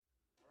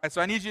So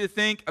I need you to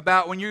think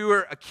about when you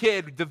were a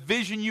kid, the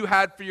vision you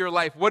had for your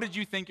life. What did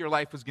you think your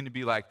life was going to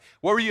be like?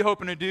 What were you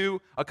hoping to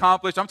do,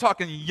 accomplish? I'm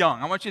talking young.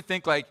 I want you to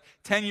think like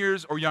 10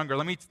 years or younger.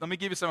 Let me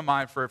give you some of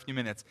mine for a few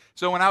minutes.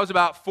 So when I was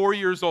about 4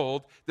 years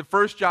old, the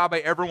first job I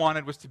ever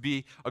wanted was to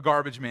be a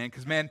garbage man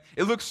because, man,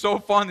 it looked so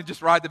fun to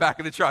just ride the back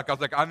of the truck. I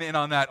was like, I'm in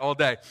on that all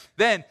day.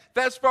 Then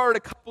fast forward a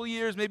couple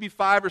years, maybe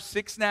 5 or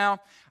 6 now.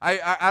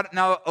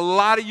 Now, a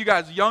lot of you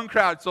guys, young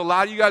crowd, so a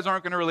lot of you guys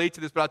aren't going to relate to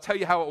this, but I'll tell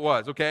you how it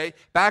was, okay?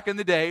 Back in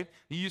the day,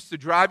 you used to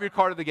drive your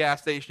car to the gas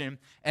station,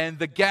 and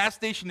the gas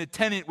station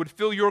attendant would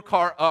fill your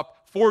car up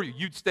for you.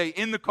 You'd stay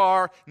in the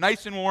car,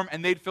 nice and warm,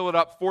 and they'd fill it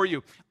up for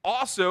you.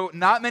 Also,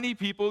 not many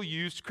people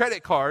used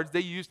credit cards.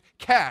 They used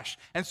cash.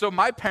 And so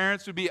my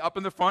parents would be up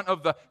in the front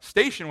of the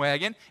station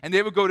wagon, and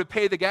they would go to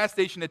pay the gas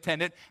station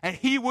attendant, and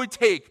he would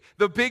take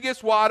the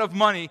biggest wad of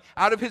money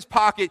out of his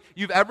pocket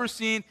you've ever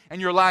seen in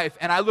your life.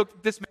 And I looked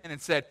at this man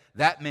and said,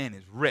 that man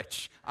is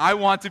rich. I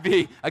want to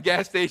be a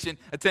gas station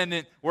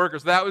attendant worker.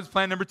 So that was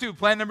plan number 2.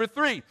 Plan number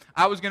 3,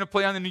 I was going to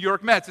play on the New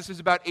York Mets. This is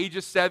about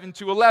ages 7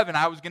 to 11.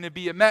 I was going to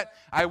be a Met.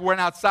 I went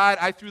outside.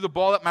 I threw the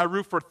ball at my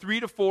roof for 3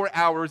 to 4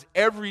 hours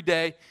every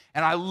day,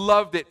 and I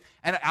loved it.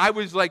 And I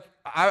was like,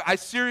 I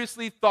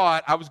seriously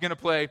thought I was going to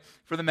play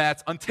for the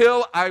Mets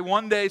until I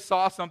one day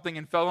saw something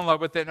and fell in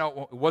love with it.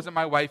 No, it wasn't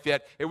my wife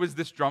yet. It was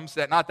this drum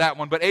set, not that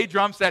one, but a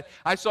drum set.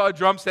 I saw a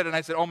drum set and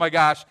I said, oh my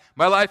gosh,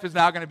 my life is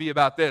now going to be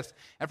about this.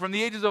 And from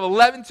the ages of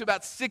 11 to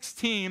about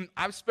 16,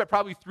 I've spent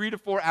probably 3 to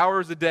 4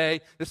 hours a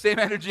day. The same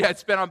energy I'd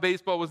spent on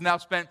baseball was now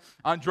spent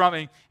on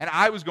drumming. And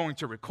I was going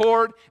to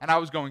record, and I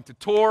was going to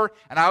tour,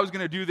 and I was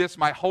going to do this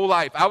my whole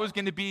life. I was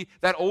going to be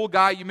that old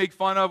guy you make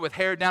fun of with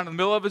hair down in the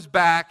middle of his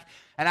back.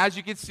 And as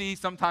you can see,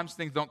 sometimes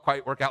things don't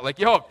quite work out like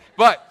you hoped.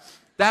 But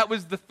that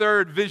was the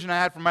third vision I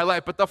had for my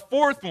life. But the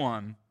fourth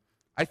one,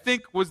 I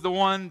think, was the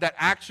one that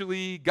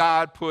actually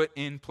God put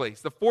in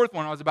place. The fourth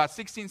one, I was about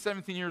 16,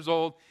 17 years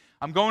old.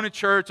 I'm going to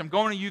church. I'm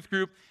going to youth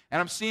group.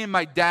 And I'm seeing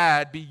my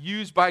dad be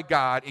used by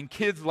God in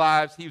kids'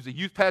 lives. He was a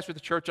youth pastor at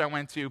the church I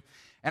went to.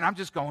 And I'm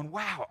just going,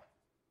 wow,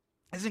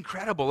 it's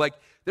incredible. Like,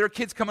 there are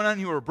kids coming in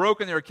who are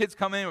broken. There are kids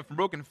coming in from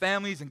broken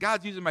families. And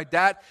God's using my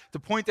dad to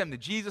point them to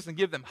Jesus and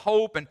give them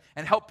hope and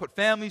help put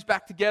families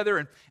back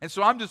together. And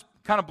so I'm just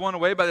kind of blown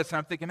away by this. And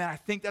I'm thinking, man, I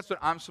think that's what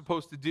I'm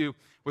supposed to do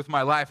with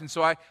my life. And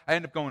so I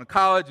ended up going to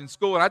college and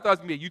school. And I thought I was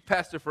going to be a youth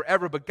pastor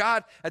forever. But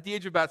God, at the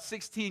age of about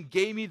 16,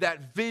 gave me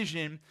that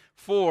vision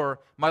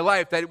for my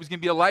life, that it was going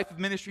to be a life of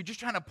ministry, just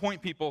trying to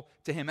point people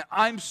to Him. And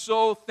I'm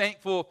so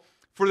thankful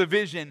for the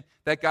vision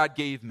that God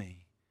gave me.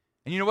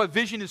 And you know what?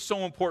 Vision is so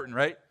important,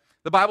 right?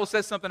 The Bible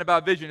says something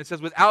about vision. It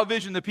says, without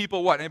vision, the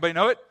people what? Anybody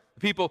know it?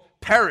 The people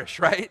perish,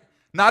 right?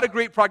 Not a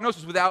great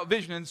prognosis without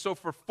vision. And so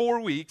for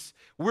 4 weeks,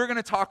 we're going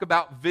to talk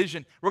about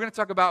vision. We're going to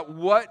talk about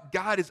what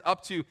God is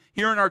up to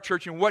here in our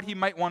church and what He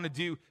might want to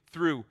do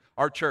through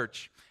our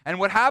church. And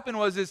what happened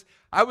was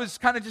I was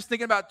kind of just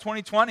thinking about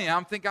 2020.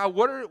 I'm thinking, God,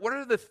 what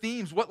are the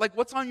themes?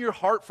 What's on your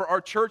heart for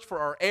our church, for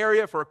our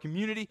area, for our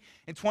community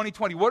in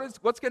 2020? What's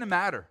going to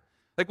matter?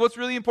 Like, what's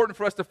really important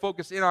for us to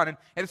focus in on? And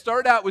it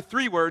started out with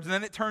 3 words, and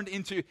then it turned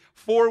into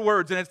 4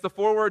 words, and it's the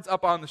 4 words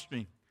up on the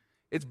screen.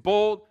 It's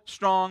bold,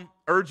 strong,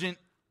 urgent,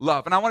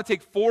 love. And I want to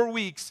take 4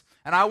 weeks,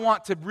 and I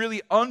want to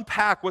really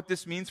unpack what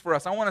this means for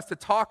us. I want us to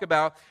talk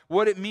about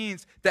what it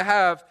means to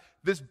have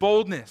this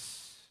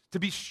boldness, to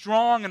be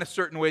strong in a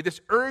certain way, this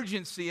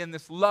urgency and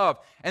this love.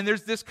 And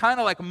there's this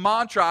kind of like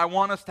mantra I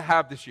want us to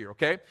have this year,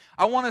 okay?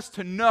 I want us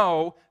to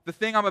know the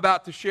thing I'm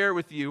about to share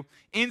with you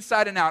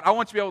inside and out. I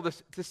want you to be able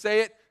to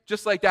say it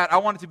just like that. I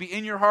want it to be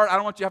in your heart. I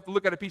don't want you to have to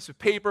look at a piece of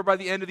paper by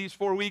the end of these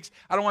 4 weeks.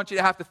 I don't want you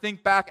to have to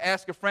think back,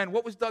 ask a friend,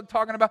 what was Doug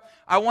talking about?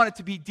 I want it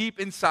to be deep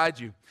inside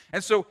you.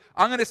 And so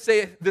I'm going to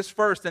say this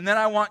first, and then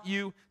I want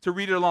you to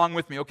read it along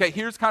with me. Okay,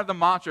 here's kind of the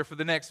mantra for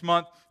the next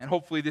month and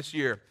hopefully this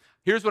year.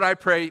 Here's what I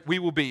pray we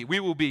will be. We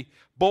will be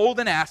bold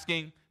in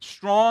asking,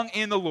 strong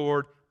in the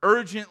Lord,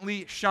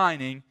 urgently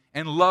shining,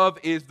 and love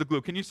is the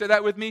glue. Can you say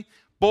that with me?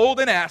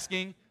 Bold in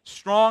asking,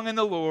 strong in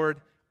the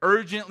Lord,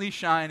 urgently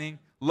shining,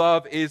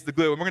 love is the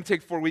glue. And we're going to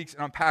take 4 weeks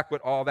and unpack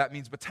what all that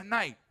means. But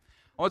tonight,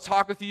 I want to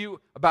talk with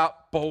you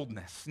about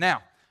boldness.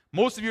 Now,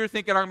 most of you are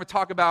thinking I'm going to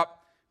talk about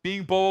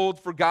being bold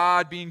for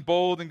God, being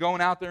bold and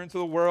going out there into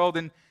the world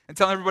and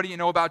telling everybody you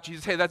know about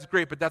Jesus. Hey, that's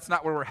great, but that's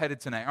not where we're headed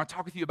tonight. I want to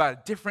talk with you about a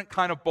different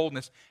kind of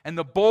boldness. And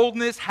the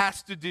boldness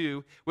has to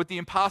do with the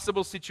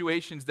impossible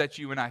situations that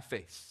you and I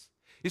face.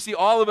 You see,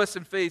 all of us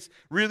have faced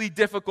really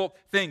difficult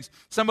things.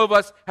 Some of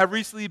us have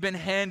recently been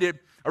handed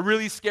a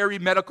really scary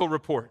medical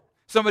report.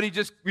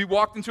 We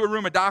walked into a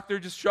room, a doctor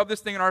just shoved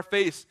this thing in our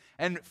face.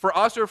 And for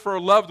us or for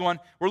a loved one,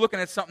 we're looking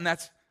at something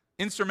that's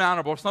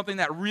insurmountable, something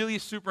that really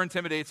super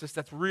intimidates us,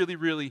 that's really,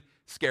 really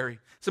Scary.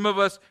 Some of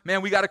us,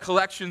 man, we got a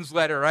collections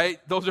letter, right?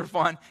 Those are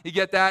fun. You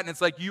get that, and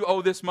it's like, you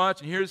owe this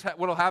much, and here's what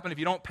will happen if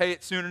you don't pay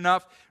it soon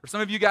enough. Or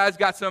some of you guys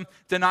got some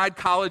denied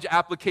college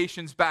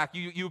applications back.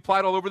 You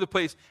applied all over the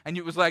place, and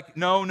it was like,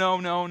 no,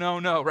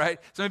 right?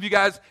 Some of you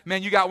guys,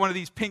 man, you got one of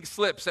these pink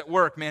slips at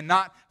work, man,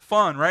 not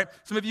fun, right?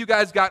 Some of you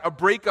guys got a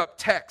breakup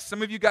text.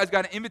 Some of you guys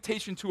got an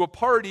invitation to a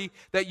party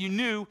that you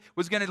knew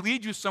was going to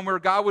lead you somewhere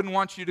God wouldn't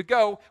want you to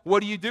go.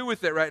 What do you do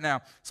with it right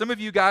now? Some of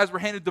you guys were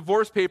handed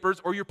divorce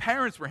papers, or your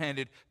parents were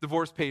handed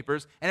divorce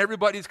papers, and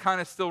everybody's kind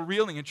of still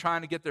reeling and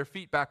trying to get their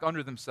feet back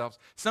under themselves.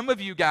 Some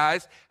of you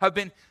guys have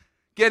been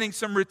getting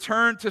some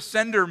return to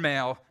sender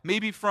mail,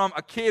 maybe from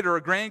a kid or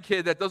a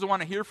grandkid that doesn't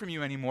want to hear from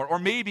you anymore. Or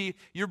maybe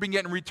you've been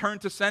getting return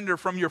to sender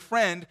from your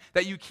friend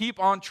that you keep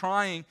on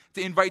trying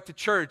to invite to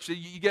church.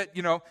 You get,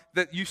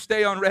 that you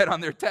stay unread on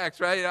their text,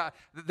 right?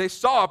 They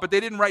saw it, but they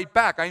didn't write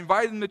back. I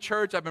invited them to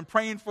church. I've been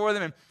praying for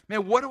them. And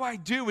man, what do I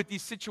do with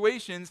these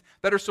situations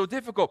that are so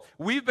difficult?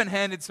 We've been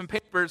handed some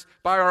papers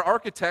by our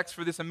architects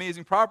for this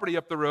amazing property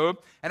up the road.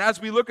 And as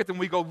we look at them,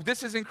 we go,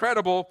 this is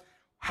incredible.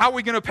 How are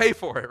we going to pay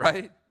for it,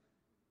 right?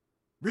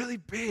 Really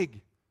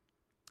big,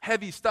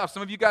 heavy stuff.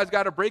 Some of you guys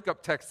got a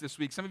breakup text this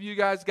week. Some of you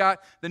guys got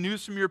the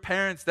news from your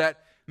parents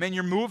that, man,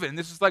 you're moving.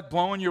 This is like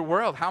blowing your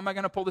world. How am I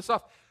going to pull this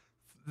off?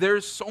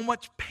 There's so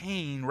much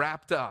pain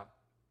wrapped up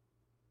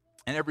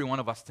in every one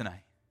of us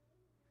tonight.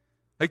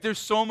 Like there's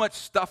so much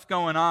stuff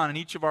going on in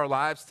each of our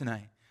lives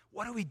tonight.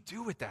 What do we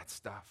do with that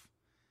stuff?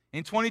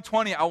 In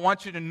 2020, I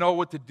want you to know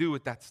what to do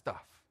with that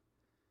stuff.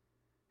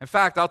 In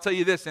fact, I'll tell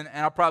you this, and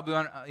I'll probably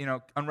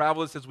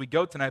unravel this as we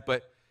go tonight,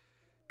 but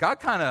God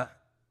kind of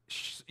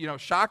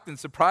shocked and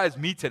surprised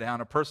me today on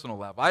a personal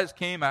level. I just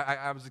came,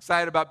 I was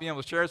excited about being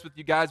able to share this with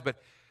you guys, but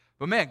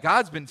man,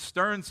 God's been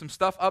stirring some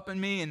stuff up in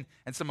me,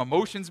 and some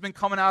emotions been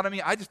coming out of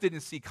me I just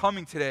didn't see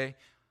coming today,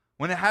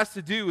 when it has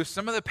to do with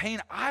some of the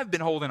pain I've been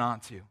holding on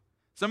to,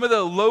 some of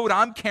the load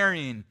I'm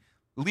carrying,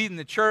 leading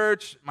the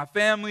church, my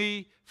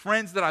family,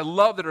 friends that I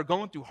love that are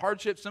going through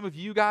hardship. Some of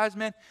you guys,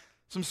 man,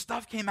 some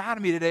stuff came out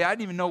of me today I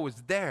didn't even know was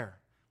there.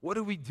 What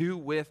do we do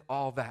with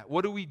all that?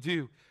 What do we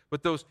do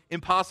with those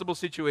impossible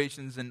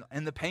situations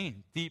and the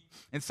pain deep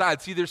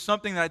inside? See, there's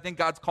something that I think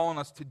God's calling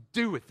us to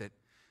do with it.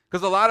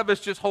 Because a lot of us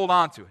just hold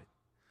on to it.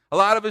 A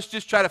lot of us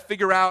just try to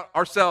figure out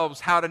ourselves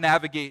how to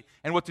navigate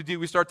and what to do.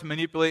 We start to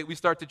manipulate. We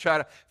start to try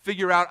to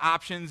figure out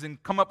options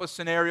and come up with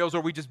scenarios,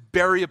 or we just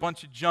bury a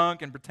bunch of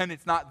junk and pretend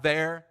it's not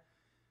there.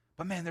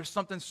 But man, there's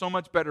something so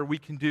much better we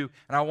can do.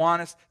 And I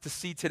want us to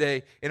see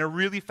today in a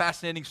really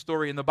fascinating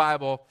story in the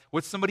Bible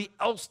what somebody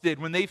else did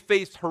when they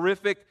faced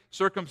horrific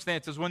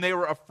circumstances, when they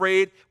were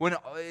afraid, when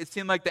it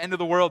seemed like the end of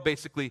the world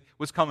basically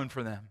was coming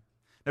for them.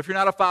 Now, if you're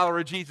not a follower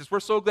of Jesus, we're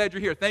so glad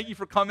you're here. Thank you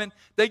for coming.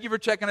 Thank you for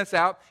checking us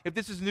out. If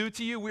this is new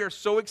to you, we are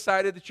so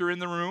excited that you're in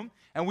the room,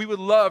 and we would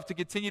love to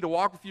continue to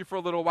walk with you for a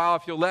little while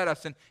if you'll let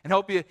us and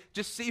help you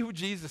just see who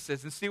Jesus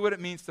is and see what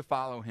it means to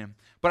follow him.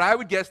 But I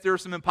would guess there are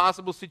some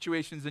impossible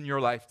situations in your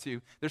life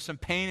too. There's some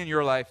pain in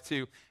your life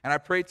too. And I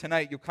pray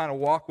tonight you'll kind of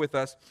walk with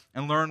us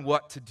and learn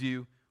what to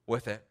do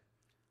with it.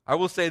 I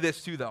will say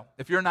this too, though.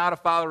 If you're not a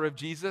follower of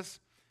Jesus,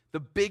 the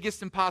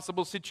biggest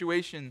impossible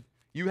situation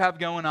you have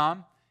going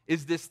on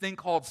is this thing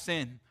called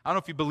sin. I don't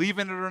know if you believe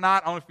in it or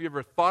not. I don't know if you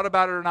ever thought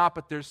about it or not,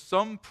 but there's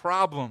some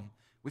problem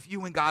with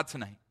you and God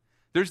tonight.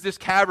 There's this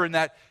cavern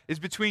that is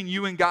between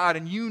you and God,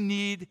 and you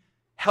need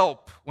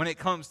help when it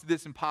comes to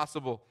this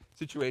impossible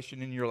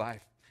situation in your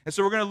life. And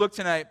so we're going to look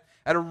tonight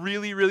at a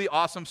really, really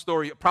awesome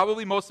story.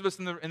 Probably most of us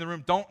in the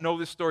room don't know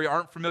this story,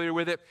 aren't familiar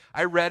with it.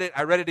 I read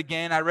it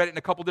again. I read it in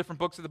a couple different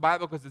books of the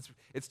Bible because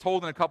it's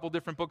told in a couple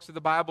different books of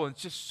the Bible, and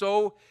it's just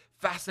so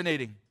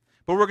fascinating.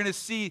 But we're going to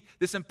see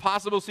this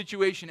impossible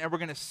situation, and we're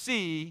going to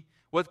see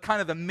what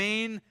kind of the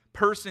main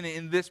person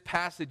in this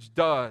passage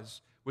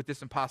does with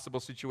this impossible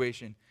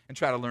situation and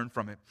try to learn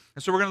from it.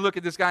 And so we're going to look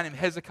at this guy named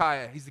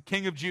Hezekiah. He's the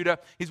king of Judah.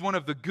 He's one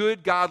of the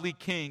good, godly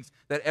kings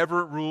that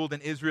ever ruled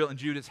in Israel and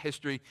Judah's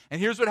history. And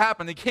here's what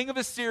happened. The king of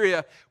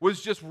Assyria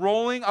was just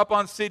rolling up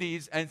on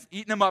cities and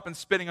eating them up and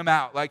spitting them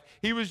out. Like,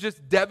 he was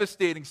just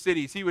devastating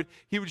cities. He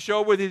would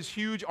show up with his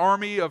huge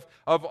army of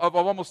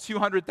almost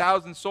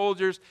 200,000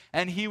 soldiers,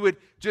 and he would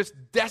just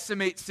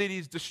decimate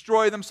cities,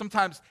 destroy them,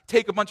 sometimes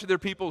take a bunch of their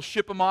people,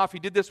 ship them off. He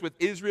did this with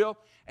Israel.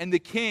 And the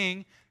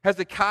king,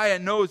 Hezekiah,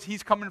 knows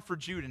he's coming for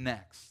Judah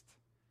next.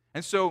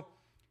 And so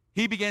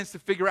he begins to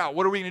figure out,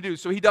 what are we going to do?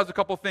 So he does a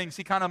couple things.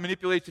 He kind of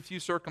manipulates a few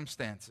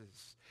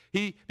circumstances.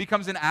 He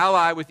becomes an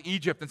ally with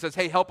Egypt and says,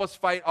 hey, help us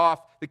fight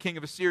off the king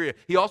of Assyria.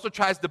 He also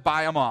tries to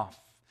buy him off.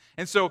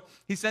 And so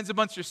he sends a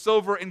bunch of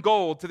silver and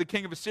gold to the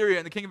king of Assyria,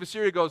 and the king of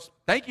Assyria goes,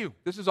 thank you,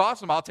 this is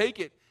awesome, I'll take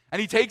it. And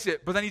he takes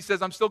it, but then he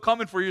says, I'm still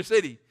coming for your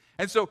city.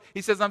 And so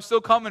he says, I'm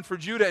still coming for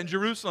Judah and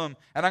Jerusalem,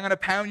 and I'm going to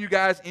pound you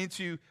guys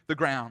into the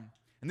ground.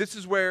 And this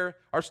is where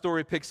our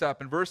story picks up.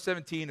 In verse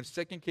 17 of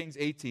 2 Kings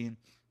 18,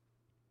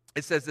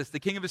 it says this: the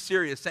king of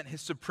Assyria sent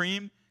his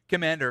supreme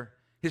commander,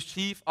 his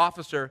chief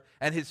officer,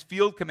 and his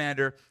field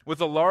commander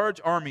with a large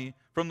army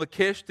from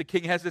Lachish to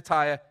King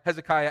Hezekiah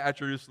at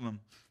Jerusalem.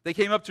 They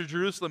came up to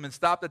Jerusalem and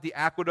stopped at the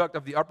aqueduct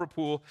of the upper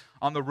pool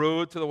on the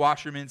road to the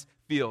washerman's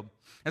field.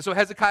 And so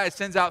Hezekiah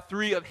sends out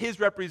 3 of his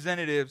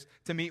representatives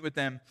to meet with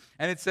them.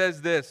 And it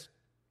says this,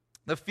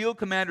 the field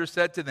commander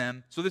said to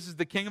them, so this is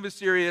the king of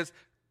Assyria's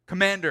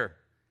commander,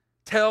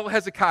 tell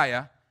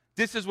Hezekiah,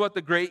 this is what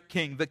the great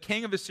king, the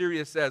king of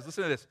Assyria says.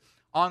 Listen to this.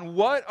 On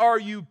what are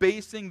you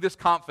basing this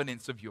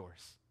confidence of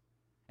yours?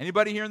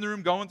 Anybody here in the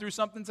room going through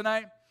something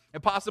tonight? A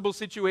possible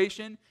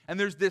situation, and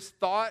there's this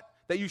thought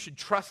that you should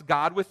trust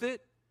God with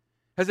it?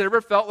 Has it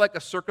ever felt like a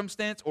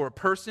circumstance or a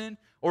person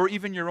or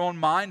even your own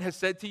mind has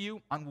said to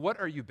you, on what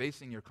are you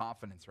basing your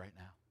confidence right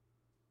now?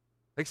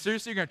 Like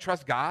seriously, you're going to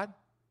trust God?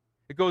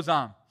 It goes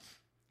on.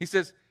 He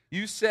says,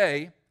 you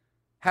say you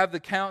have the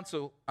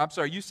counsel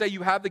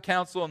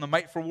and the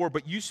might for war,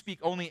 but you speak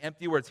only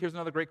empty words. Here's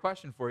another great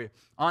question for you.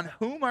 On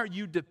whom are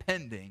you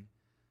depending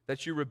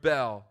that you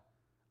rebel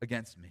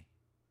against me?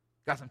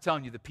 Guys, I'm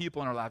telling you, the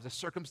people in our lives, the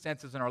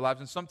circumstances in our lives,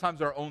 and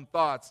sometimes our own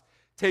thoughts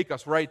take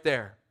us right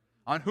there.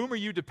 On whom are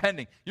you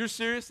depending? You're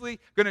seriously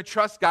going to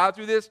trust God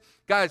through this?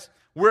 Guys,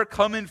 we're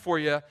coming for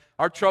you.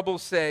 Our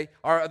troubles say,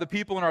 the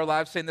people in our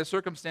lives say, and the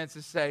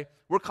circumstances say,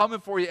 we're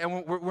coming for you,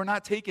 and we're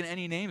not taking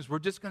any names. We're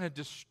just going to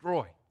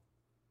destroy.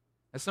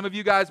 And some of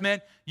you guys,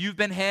 man, you've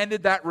been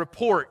handed that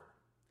report.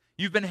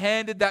 You've been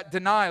handed that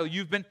denial.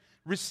 You've been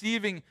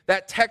receiving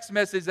that text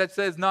message that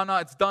says, no,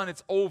 it's done,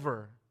 it's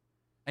over.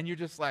 And you're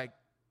just like,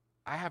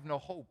 I have no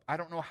hope. I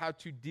don't know how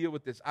to deal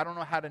with this. I don't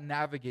know how to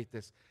navigate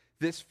this.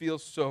 This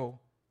feels so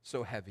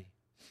heavy.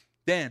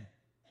 Then,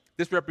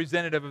 this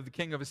representative of the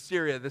king of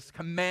Assyria, this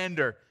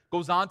commander,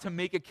 goes on to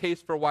make a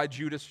case for why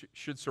Judah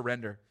should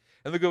surrender.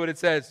 And look at what it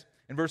says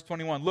in verse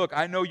 21. Look,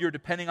 I know you're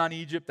depending on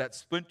Egypt, that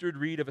splintered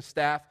reed of a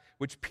staff,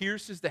 which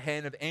pierces the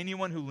hand of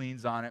anyone who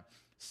leans on it.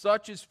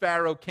 Such is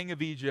Pharaoh, king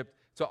of Egypt,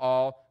 to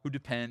all who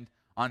depend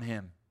on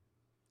him.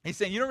 He's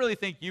saying, you don't really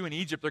think you and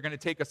Egypt are going to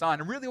take us on.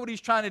 And really what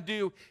he's trying to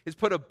do is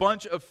put a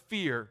bunch of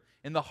fear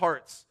in the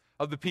hearts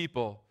of the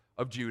people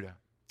of Judah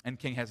and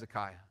King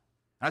Hezekiah.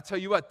 And I tell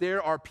you what,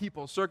 there are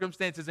people,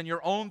 circumstances, and your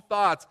own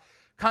thoughts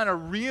kind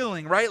of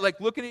reeling, right? Like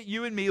looking at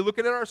you and me,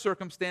 looking at our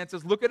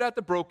circumstances, looking at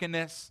the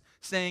brokenness,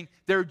 saying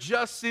there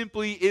just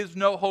simply is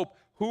no hope.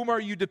 Whom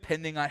are you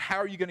depending on? How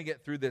are you going to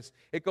get through this?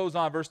 It goes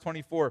on, verse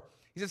 24.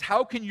 He says,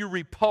 how can you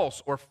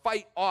repulse or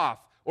fight off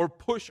or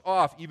push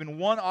off even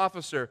one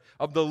officer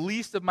of the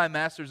least of my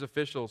master's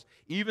officials,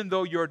 even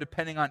though you're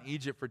depending on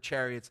Egypt for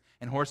chariots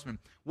and horsemen?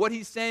 What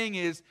he's saying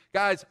is,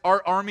 guys,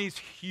 our army's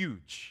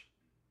huge,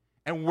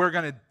 and we're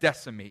going to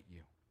decimate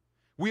you.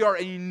 We are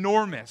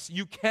enormous.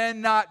 You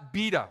cannot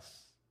beat us.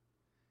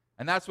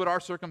 And that's what our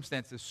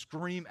circumstances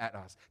scream at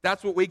us.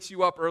 That's what wakes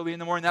you up early in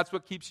the morning. That's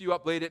what keeps you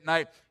up late at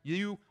night.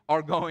 You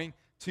are going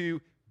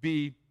to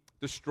be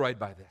destroyed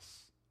by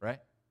this, right?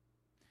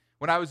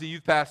 When I was a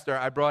youth pastor,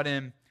 I brought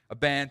in a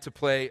band to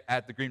play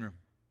at the green room.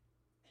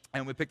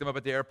 And we picked them up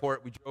at the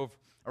airport. We drove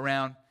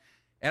around.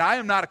 And I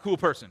am not a cool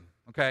person,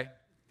 okay?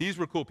 These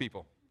were cool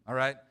people, all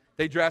right?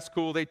 They dressed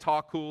cool. They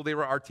talk cool. They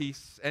were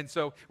artistes. And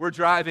so we're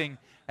driving,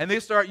 and they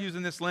start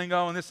using this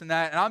lingo and this and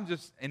that, and I'm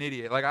just an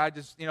idiot. Like, I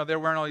just, they're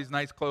wearing all these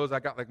nice clothes. I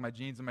got, like, my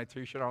jeans and my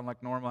T-shirt on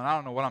like normal, and I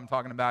don't know what I'm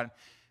talking about.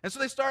 And so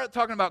they started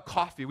talking about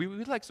coffee.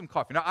 We'd like some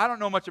coffee. Now, I don't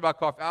know much about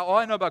coffee. All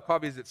I know about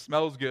coffee is it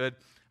smells good.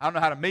 I don't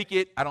know how to make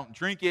it. I don't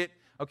drink it.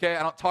 Okay,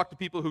 I don't talk to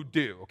people who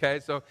do, okay?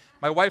 So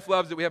my wife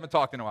loves it. We haven't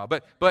talked in a while.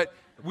 But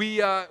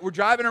we're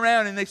driving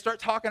around, and they start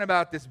talking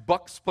about this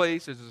Bucks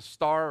place. There's a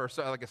Star or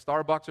so, like a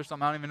Starbucks or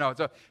something. I don't even know.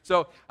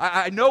 So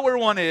I know where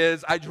one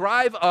is. I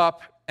drive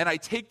up, and I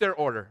take their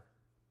order.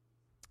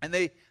 And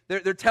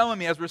they're telling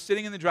me as we're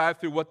sitting in the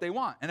drive-thru what they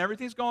want. And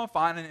everything's going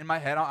fine, and in my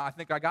head, I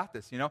think I got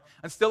this, And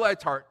still I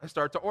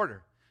start to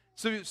order.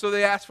 So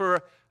they ask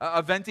for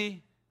a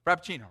venti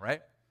frappuccino,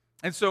 right?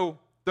 And so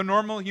the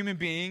normal human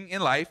being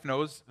in life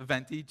knows a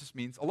venti just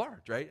means a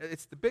large, right?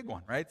 It's the big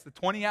one, right? It's the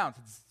 20 ounce.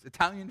 It's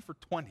Italian for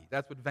 20.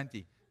 That's what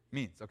venti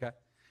means, okay?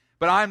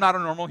 But I'm not a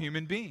normal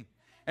human being.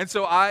 And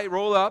so I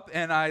roll up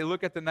and I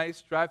look at the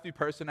nice drive-thru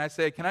person. I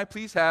say, can I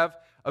please have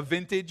a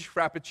vintage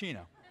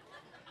frappuccino?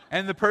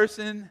 And the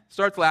person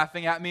starts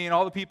laughing at me, and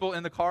all the people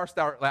in the car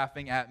start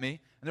laughing at me.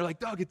 And they're like,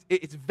 Doug,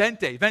 it's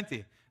venti.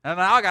 And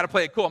now I got to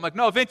play it cool. I'm like,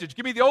 no, vintage.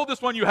 Give me the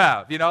oldest one you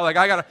have. Like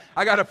I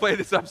got to play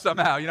this up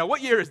somehow.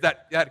 What year is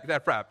that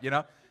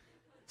frap?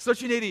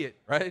 Such an idiot,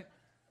 right?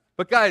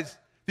 But guys,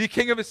 the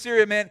king of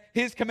Assyria, man,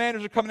 his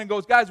commanders are coming and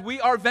goes, guys,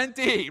 we are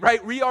venti,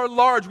 right? We are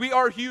large. We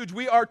are huge.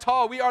 We are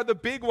tall. We are the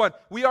big one.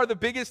 We are the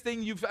biggest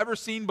thing you've ever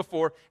seen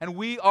before. And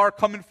we are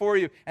coming for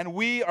you. And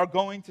we are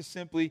going to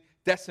simply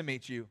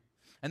decimate you.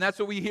 And that's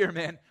what we hear,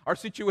 man. Our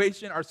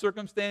situation, our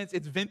circumstance,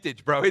 it's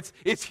vintage, bro.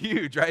 It's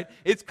huge, right?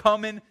 It's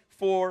coming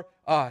for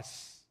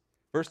us.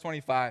 Verse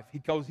 25, he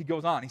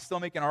goes on. He's still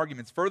making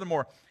arguments.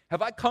 Furthermore,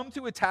 have I come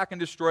to attack and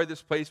destroy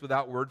this place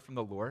without word from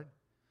the Lord?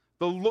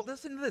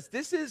 Listen to this.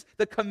 This is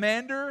the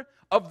commander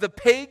of the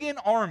pagan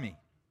army.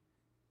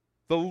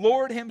 The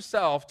Lord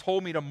himself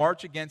told me to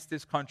march against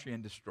this country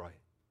and destroy it.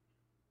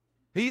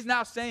 He's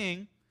now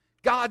saying,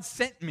 God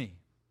sent me.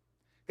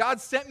 God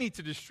sent me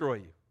to destroy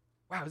you.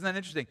 Wow, isn't that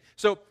interesting?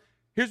 So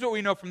here's what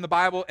we know from the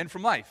Bible and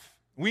from life.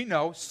 We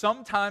know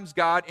sometimes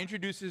God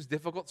introduces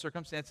difficult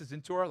circumstances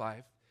into our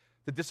life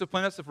to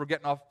discipline us if we're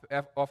getting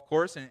off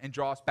course and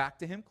draw us back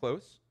to him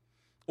close,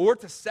 or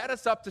to set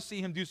us up to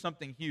see him do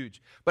something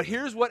huge. But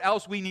here's what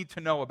else we need to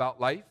know about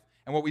life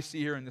and what we see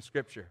here in the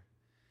scripture,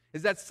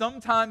 is that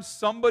sometimes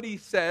somebody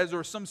says,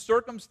 or some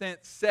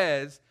circumstance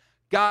says,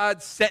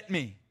 God sent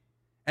me,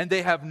 and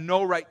they have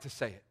no right to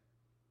say it.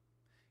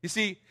 You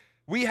see,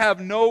 we have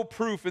no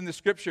proof in the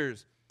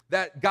scriptures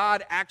that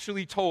God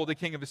actually told the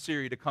king of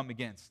Assyria to come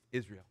against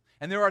Israel.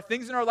 And there are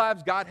things in our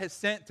lives God has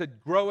sent to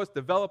grow us,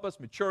 develop us,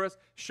 mature us,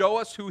 show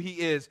us who he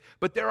is.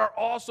 But there are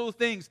also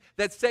things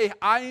that say,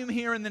 I am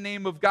here in the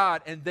name of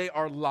God, and they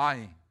are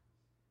lying,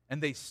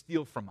 and they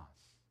steal from us.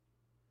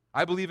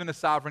 I believe in a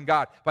sovereign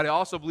God, but I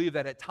also believe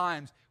that at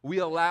times we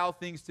allow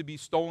things to be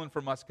stolen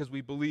from us because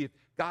we believe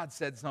God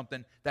said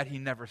something that he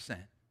never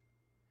sent.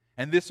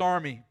 And this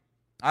army,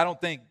 I don't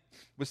think,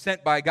 was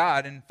sent by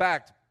God. In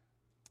fact,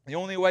 the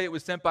only way it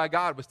was sent by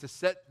God was to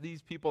set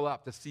these people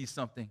up to see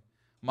something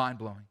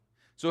mind-blowing.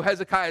 So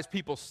Hezekiah's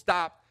people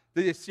stopped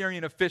the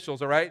Assyrian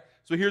officials, all right?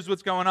 So here's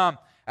what's going on.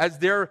 As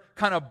they're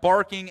kind of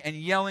barking and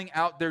yelling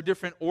out their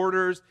different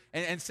orders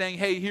and saying,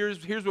 hey,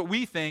 here's what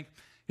we think,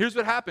 here's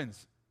what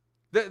happens.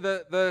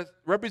 The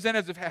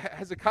representatives of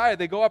Hezekiah,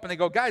 they go up and they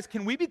go, guys,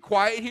 can we be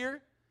quiet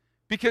here?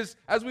 Because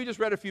as we just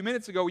read a few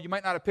minutes ago, you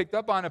might not have picked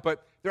up on it,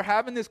 but they're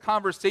having this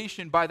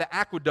conversation by the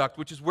aqueduct,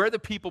 which is where the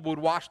people would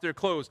wash their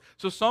clothes.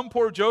 So some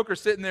poor joker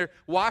sitting there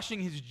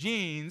washing his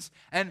jeans,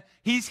 and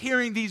he's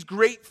hearing these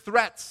great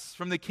threats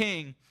from the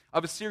king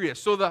of Assyria.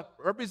 So the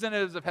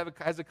representatives of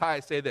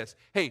Hezekiah say this,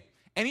 hey,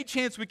 any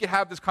chance we could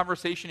have this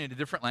conversation in a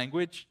different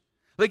language?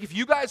 Like if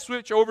you guys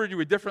switch over to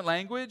a different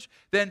language,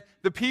 then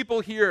the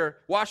people here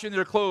washing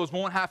their clothes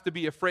won't have to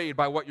be afraid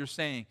by what you're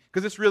saying,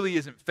 because this really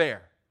isn't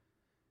fair.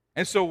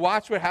 And so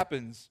watch what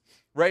happens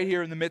right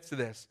here in the midst of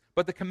this.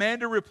 But the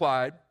commander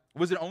replied,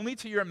 was it only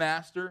to your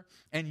master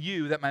and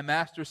you that my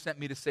master sent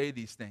me to say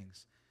these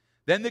things?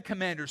 Then the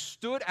commander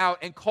stood out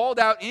and called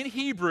out in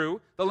Hebrew,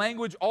 the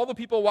language all the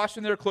people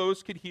washing their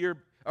clothes could hear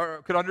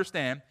or could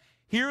understand,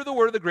 hear the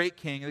word of the great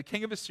king, the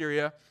king of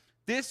Assyria.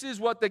 This is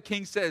what the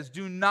king says.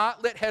 Do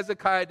not let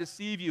Hezekiah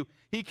deceive you.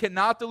 He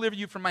cannot deliver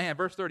you from my hand.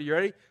 Verse 30, you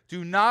ready?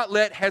 Do not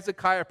let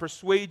Hezekiah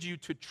persuade you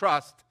to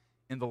trust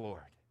in the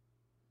Lord.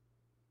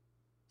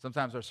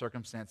 Sometimes our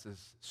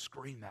circumstances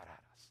scream that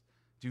at us.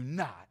 Do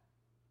not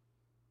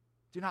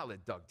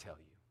let Doug tell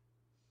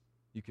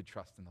you can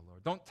trust in the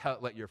Lord. Don't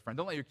let your friend,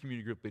 don't let your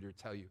community group leader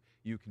tell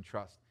you can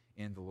trust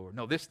in the Lord.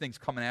 No, this thing's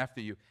coming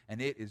after you,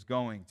 and it is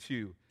going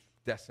to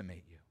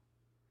decimate you.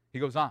 He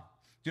goes on.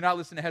 Do not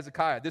listen to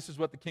Hezekiah. This is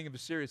what the king of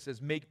Assyria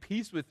says. Make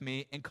peace with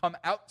me and come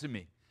out to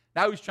me.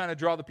 Now he's trying to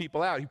draw the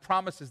people out. He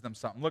promises them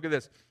something. Look at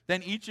this.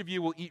 Then each of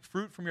you will eat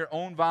fruit from your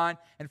own vine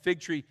and fig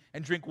tree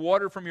and drink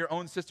water from your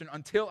own cistern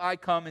until I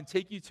come and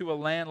take you to a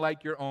land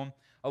like your own,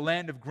 a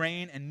land of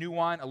grain and new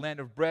wine, a land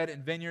of bread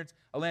and vineyards,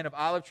 a land of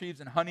olive trees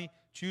and honey.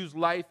 Choose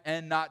life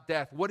and not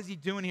death. What is he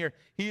doing here?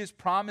 He is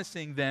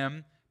promising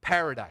them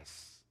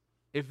paradise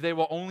if they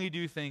will only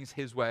do things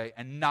his way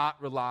and not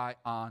rely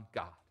on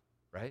God,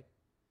 right?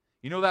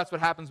 You know that's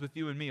what happens with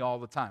you and me all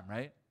the time,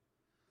 right?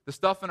 The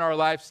stuff in our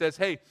life says,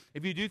 hey,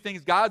 if you do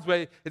things God's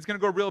way, it's going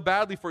to go real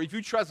badly for you. If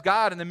you trust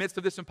God in the midst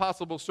of this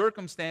impossible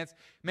circumstance,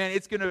 man,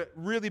 it's going to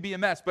really be a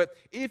mess. But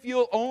if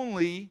you'll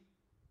only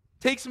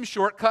take some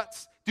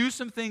shortcuts, do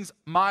some things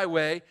my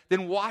way,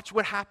 then watch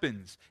what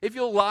happens. If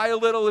you'll lie a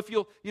little, if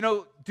you'll,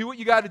 do what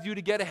you got to do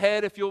to get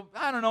ahead, if you'll,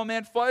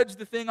 fudge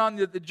the thing on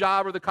the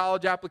job or the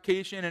college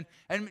application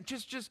and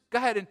just go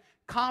ahead and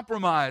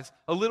compromise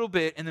a little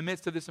bit in the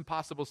midst of this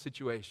impossible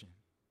situation,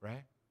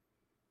 right?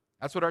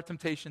 That's what our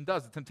temptation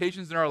does. The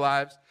temptations in our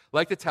lives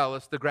like to tell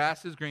us the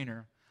grass is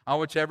greener on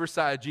whichever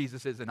side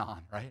Jesus isn't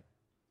on, right?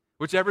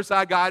 Whichever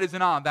side God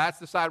isn't on, that's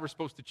the side we're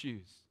supposed to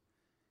choose.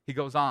 He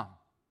goes on.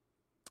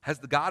 Has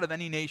the God of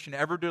any nation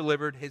ever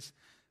delivered his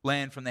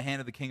land from the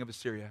hand of the king of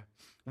Assyria?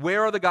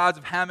 Where are the gods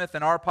of Hamath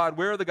and Arpad?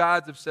 Where are the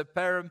gods of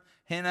Sepharim,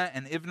 Hena,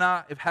 and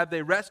Ivnah? Have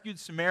they rescued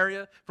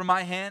Samaria from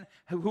my hand?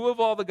 Who of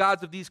all the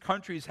gods of these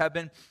countries have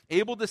been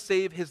able to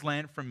save his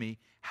land from me?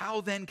 How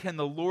then can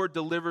the Lord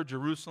deliver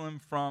Jerusalem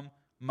from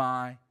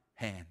my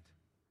hand?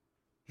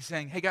 He's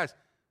saying, hey guys,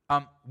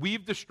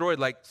 we've destroyed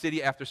like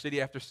city after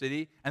city after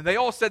city, and they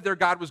all said their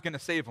God was going to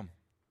save them,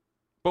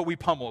 but we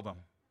pummeled them.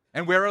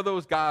 And where are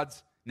those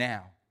gods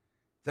now?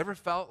 Has it ever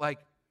felt like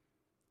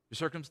your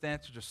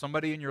circumstances or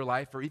somebody in your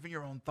life or even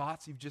your own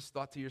thoughts, you've just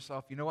thought to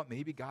yourself, you know what,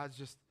 maybe God's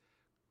just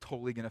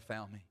totally going to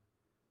fail me.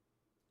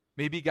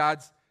 Maybe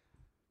God's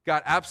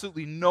got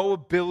absolutely no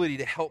ability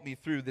to help me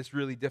through this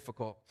really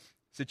difficult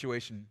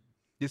situation.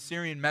 The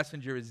Assyrian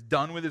messenger is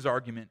done with his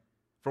argument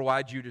for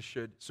why Judah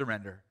should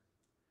surrender.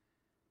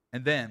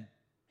 And then,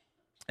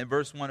 in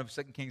verse 1 of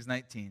 2 Kings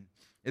 19,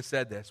 it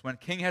said this, when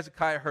King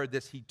Hezekiah heard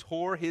this, he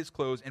tore his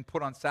clothes and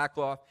put on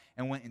sackcloth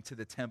and went into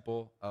the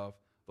temple of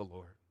the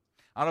Lord.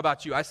 I don't know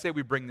about you. I say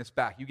we bring this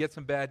back. You get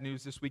some bad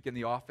news this week in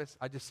the office,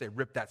 I just say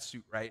rip that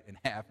suit right in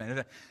half.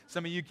 And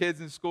some of you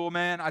kids in school,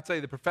 man, I tell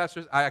you, the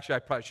professors, I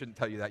probably shouldn't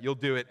tell you that. You'll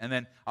do it, and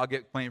then I'll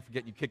get blamed for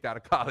getting you kicked out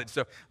of college.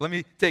 So let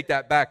me take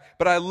that back.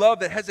 But I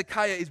love that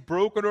Hezekiah is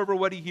broken over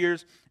what he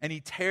hears, and he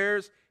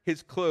tears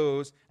his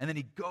clothes, and then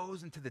he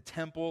goes into the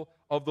temple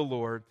of the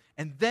Lord,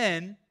 and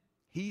then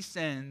he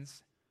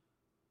sends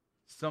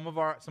some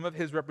of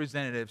his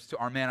representatives to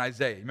our man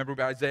Isaiah. Remember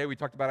about Isaiah? We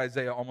talked about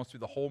Isaiah almost through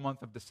the whole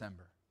month of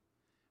December.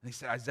 And he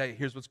said, Isaiah,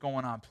 here's what's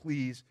going on.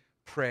 Please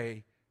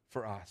pray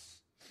for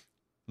us.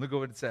 Look at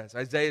what it says.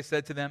 Isaiah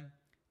said to them,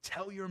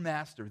 tell your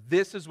master,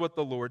 this is what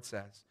the Lord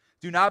says.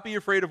 Do not be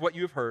afraid of what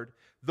you have heard.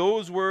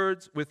 Those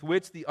words with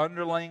which the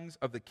underlings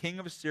of the king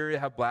of Assyria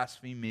have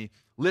blasphemed me.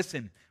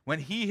 Listen, when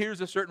he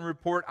hears a certain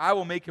report, I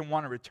will make him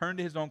want to return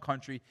to his own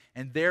country,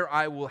 and there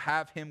I will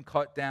have him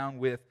cut down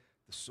with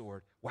the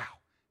sword. Wow.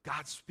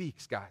 God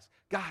speaks, guys.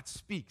 God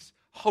speaks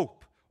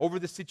hope over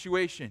the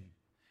situation.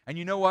 And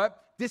you know what?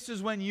 This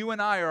is when you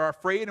and I are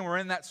afraid and we're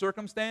in that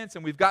circumstance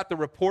and we've got the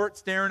report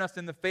staring us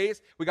in the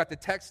face. We got the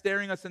text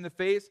staring us in the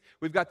face.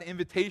 We've got the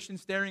invitation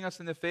staring us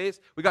in the face.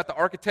 We got the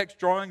architect's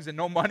drawings and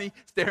no money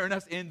staring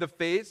us in the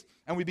face.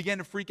 And we begin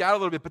to freak out a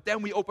little bit. But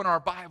then we open our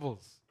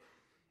Bibles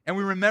and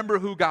we remember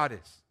who God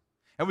is.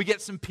 And we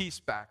get some peace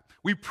back.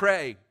 We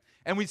pray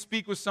and we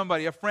speak with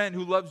somebody, a friend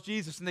who loves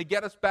Jesus, and they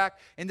get us back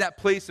in that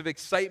place of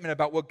excitement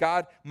about what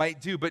God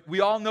might do. But we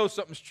all know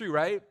something's true,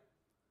 right?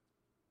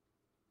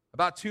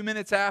 About 2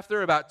 minutes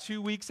after, about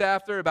 2 weeks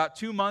after, about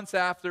 2 months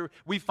after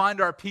we find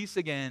our peace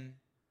again,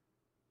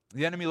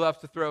 the enemy loves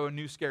to throw a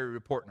new scary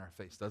report in our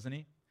face, doesn't he?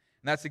 And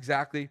that's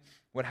exactly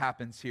what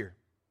happens here.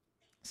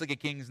 2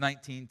 Kings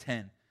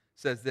 19:10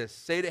 says this,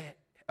 say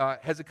to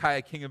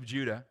Hezekiah, king of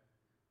Judah,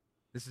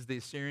 this is the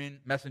Assyrian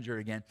messenger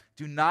again,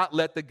 do not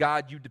let the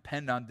God you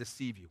depend on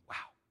deceive you. Wow.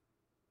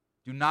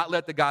 Do not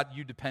let the God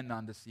you depend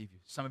on deceive you.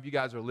 Some of you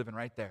guys are living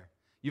right there.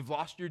 You've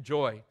lost your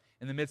joy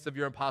in the midst of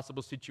your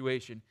impossible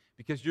situation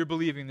because you're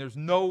believing there's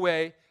no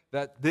way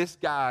that this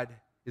God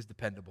is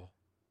dependable.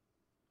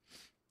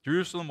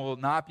 Jerusalem will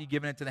not be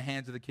given into the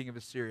hands of the king of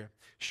Assyria.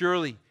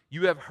 Surely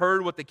you have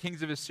heard what the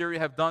kings of Assyria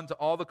have done to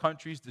all the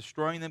countries,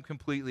 destroying them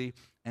completely,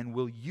 and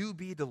will you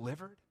be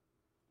delivered?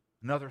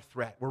 Another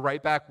threat. We're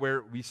right back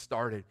where we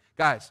started.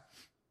 Guys,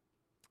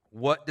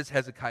 what does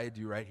Hezekiah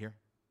do right here?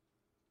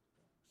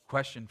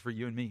 Question for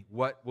you and me.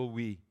 What will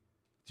we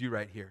do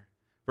right here?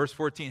 Verse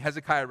 14,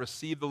 Hezekiah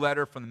received the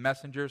letter from the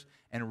messengers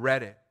and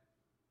read it.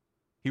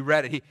 He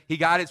read it. He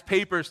got his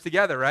papers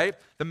together, right?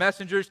 The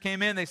messengers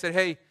came in. They said,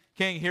 hey,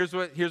 king, here's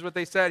what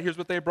they said. Here's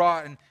what they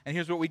brought, and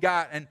here's what we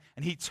got. And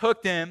he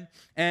took them,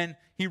 and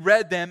he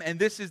read them. And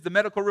this is the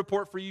medical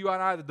report for you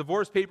and I, the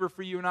divorce paper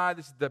for you and I.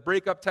 This is the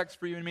breakup text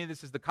for you and me.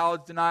 This is the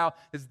college denial.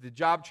 This is the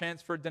job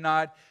transfer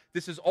denied.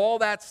 This is all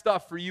that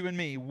stuff for you and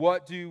me.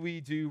 What do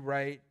we do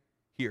right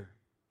here?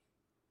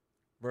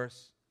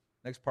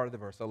 Next part of the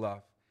verse, I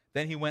love.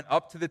 Then he went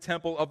up to the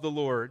temple of the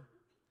Lord.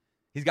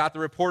 He's got the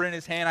report in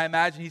his hand. I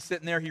imagine he's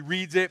sitting there. He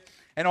reads it,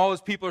 and all his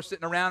people are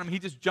sitting around him. He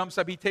just jumps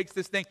up. He takes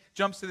this thing,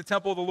 jumps to the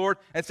temple of the Lord,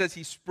 and says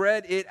he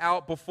spread it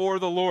out before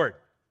the Lord,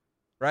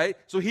 right?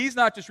 So he's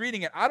not just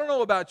reading it. I don't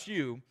know about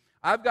you.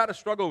 I've got to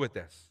struggle with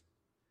this.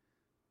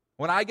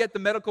 When I get the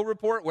medical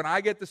report, when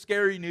I get the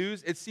scary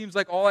news, it seems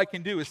like all I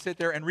can do is sit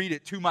there and read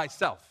it to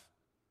myself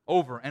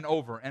over and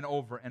over and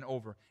over and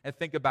over and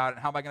think about it.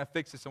 How am I going to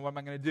fix this, and what am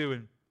I going to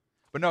do?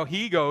 But no,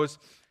 he goes,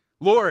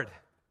 Lord,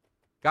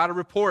 got a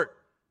report.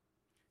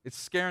 It's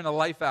scaring the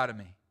life out of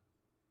me.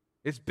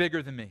 It's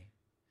bigger than me.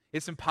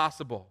 It's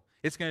impossible.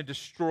 It's going to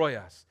destroy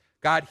us.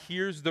 God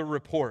hears the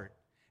report,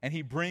 and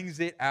he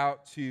brings it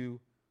out to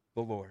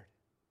the Lord.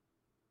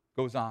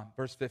 Goes on,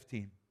 verse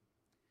 15.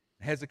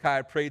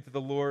 Hezekiah prayed to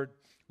the Lord,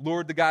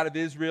 Lord, the God of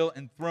Israel,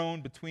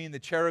 enthroned between the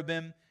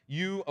cherubim.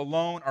 You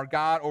alone are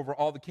God over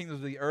all the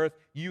kingdoms of the earth.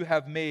 You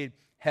have made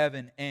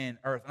heaven and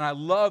earth. And I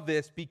love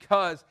this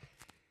because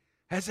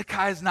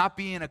Hezekiah is not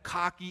being a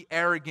cocky,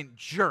 arrogant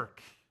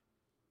jerk.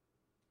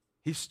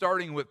 He's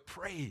starting with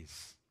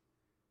praise.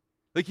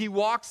 Like he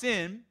walks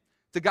in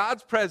to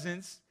God's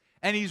presence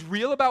and he's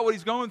real about what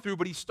he's going through,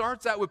 but he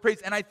starts out with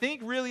praise. And I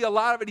think really a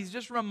lot of it, he's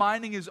just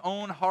reminding his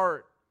own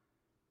heart.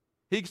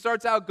 He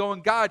starts out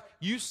going, God,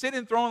 you sit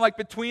enthroned like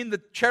between the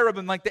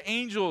cherubim, like the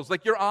angels,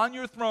 like you're on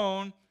your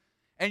throne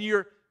and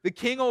you're the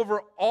king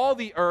over all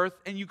the earth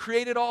and you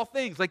created all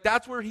things. Like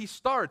that's where he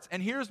starts.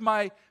 And here's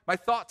my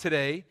thought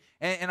today.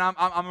 And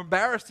I'm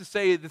embarrassed to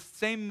say the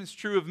same is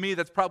true of me.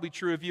 That's probably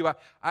true of you.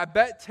 I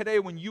bet today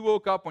when you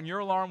woke up, when your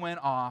alarm went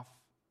off,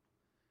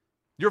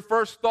 your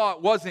first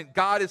thought wasn't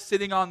God is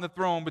sitting on the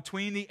throne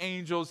between the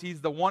angels.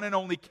 He's the one and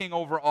only king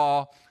over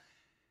all.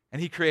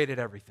 And he created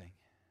everything.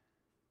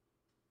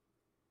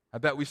 I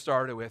bet we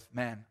started with,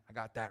 man, I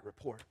got that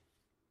report.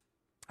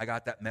 I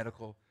got that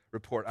medical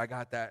report. I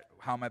got that.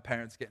 How are my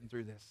parents getting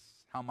through this?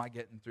 How am I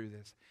getting through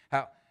this?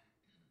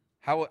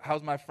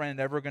 How's my friend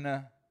ever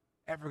gonna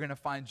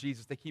find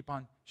Jesus? They keep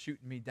on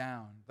shooting me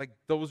down. Like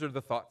those are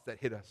the thoughts that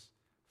hit us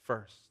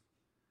first.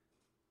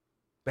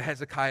 But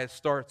Hezekiah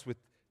starts with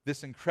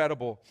this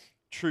incredible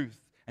truth.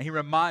 And he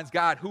reminds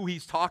God who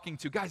he's talking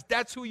to. Guys,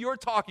 that's who you're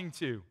talking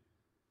to.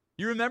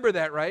 You remember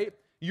that, right?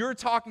 You're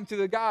talking to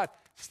the God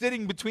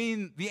sitting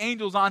between the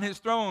angels on his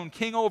throne,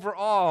 king over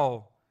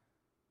all,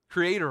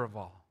 creator of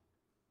all.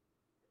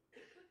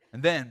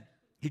 And then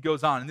he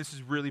goes on, and this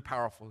is really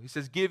powerful. He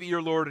says, give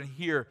ear, Lord, and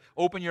hear.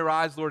 Open your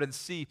eyes, Lord, and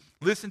see.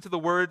 Listen to the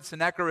words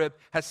Sennacherib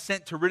has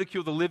sent to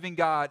ridicule the living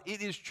God.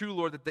 It is true,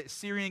 Lord, that the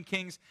Assyrian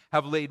kings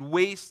have laid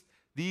waste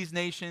these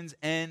nations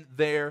and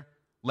their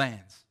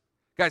lands.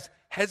 Guys,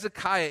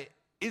 Hezekiah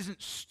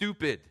isn't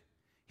stupid.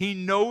 He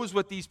knows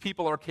what these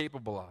people are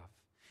capable of.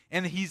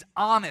 And he's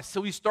honest.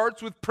 So he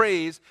starts with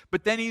praise,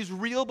 but then he's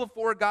real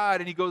before God,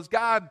 and he goes,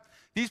 God,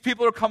 these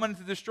people are coming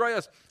to destroy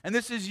us. And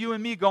this is you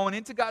and me going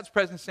into God's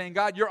presence saying,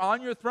 God, you're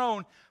on your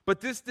throne, but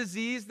this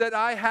disease that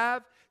I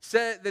have,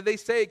 they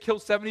say it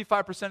kills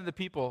 75% of the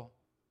people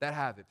that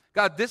have it.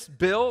 God, this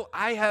bill,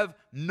 I have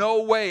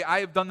no way.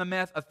 I have done the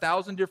math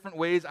 1,000 different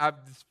ways. I've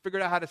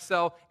figured out how to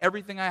sell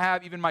everything I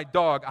have, even my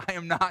dog. I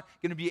am not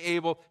going to be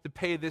able to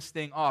pay this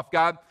thing off.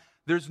 God,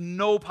 there's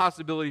no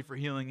possibility for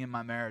healing in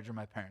my marriage or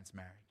my parents'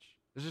 marriage.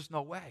 There's just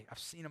no way. I've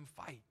seen them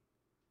fight.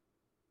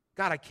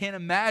 God, I can't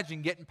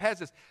imagine getting past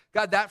this.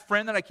 God, that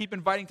friend that I keep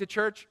inviting to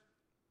church,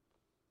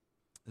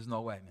 there's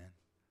no way, man.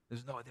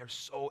 There's no way. They're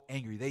so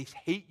angry. They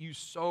hate you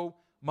so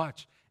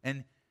much.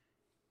 And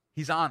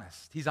he's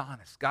honest. He's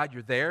honest. God,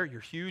 you're there.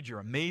 You're huge. You're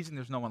amazing.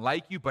 There's no one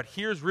like you. But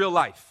here's real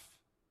life.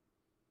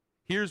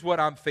 Here's what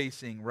I'm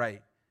facing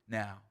right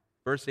now.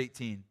 Verse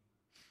 18.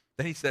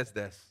 Then he says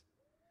this.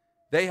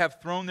 They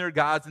have thrown their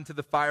gods into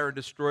the fire and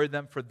destroyed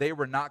them, for they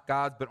were not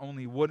gods, but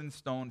only wood and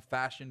stone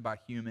fashioned by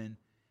human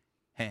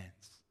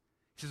hands.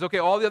 He says, okay,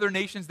 all the other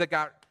nations that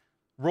got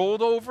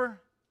rolled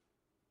over,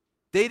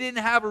 they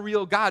didn't have a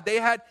real God. They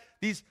had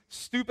these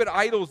stupid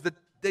idols that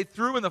they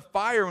threw in the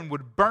fire and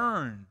would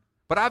burn.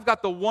 But I've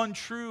got the one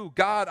true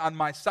God on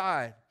my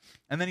side.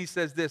 And then he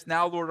says this,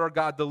 now, Lord our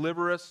God,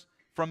 deliver us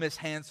from his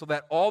hand so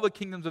that all the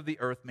kingdoms of the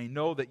earth may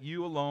know that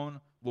you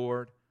alone,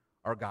 Lord,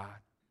 are God.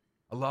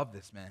 I love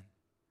this, man.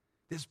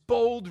 This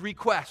bold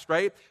request,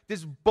 right?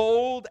 This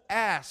bold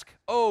ask.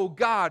 Oh,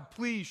 God,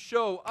 please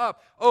show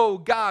up. Oh,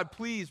 God,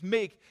 please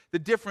make the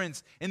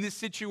difference in this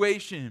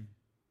situation.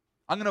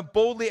 I'm going to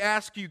boldly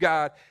ask you,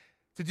 God,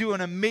 to do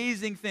an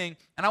amazing thing.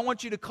 And I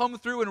want you to come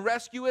through and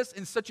rescue us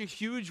in such a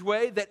huge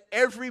way that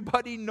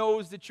everybody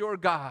knows that you're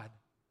God.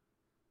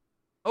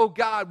 Oh,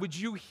 God, would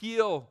you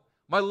heal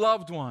my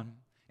loved one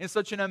in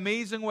such an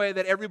amazing way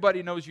that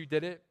everybody knows you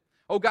did it?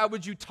 Oh, God,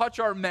 would you touch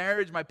our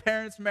marriage, my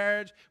parents'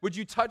 marriage? Would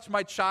you touch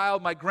my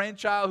child, my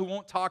grandchild who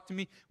won't talk to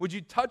me? Would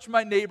you touch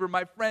my neighbor,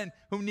 my friend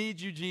who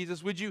needs you,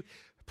 Jesus? Would you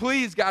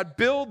please, God,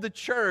 build the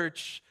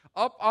church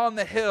up on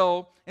the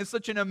hill in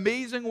such an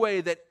amazing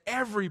way that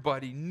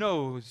everybody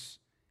knows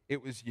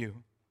it was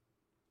you?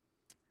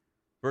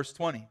 Verse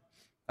 20,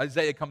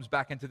 Isaiah comes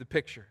back into the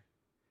picture.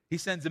 He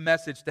sends a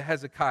message to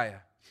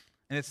Hezekiah,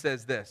 and it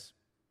says this.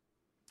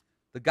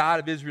 The God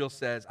of Israel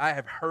says, I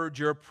have heard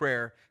your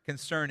prayer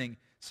concerning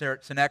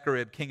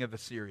Sennacherib, king of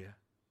Assyria.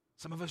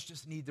 Some of us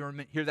just need to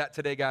hear that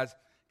today, guys.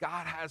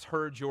 God has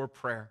heard your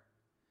prayer.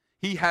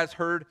 He has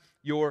heard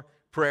your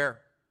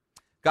prayer.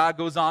 God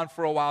goes on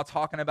for a while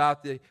talking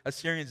about the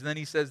Assyrians, and then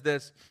he says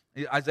this,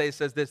 Isaiah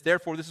says this,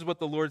 therefore, this is what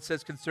the Lord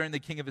says concerning the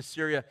king of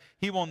Assyria.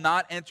 He will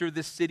not enter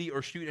this city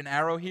or shoot an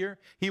arrow here.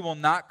 He will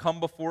not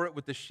come before it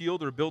with the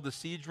shield or build a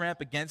siege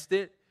ramp against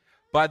it.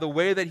 By the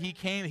way that he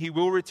came, he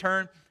will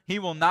return. He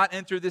will not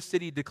enter this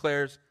city,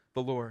 declares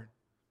the Lord.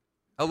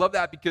 I love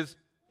that because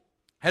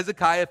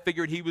Hezekiah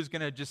figured he was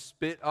going to just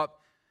spit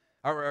up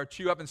or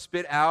chew up and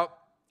spit out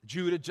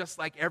Judah just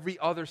like every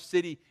other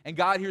city. And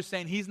God here's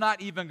saying he's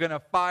not even going to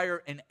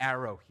fire an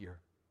arrow here.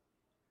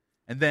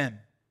 And then,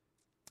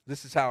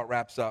 this is how it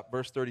wraps up.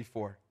 Verse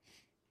 34.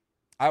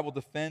 I will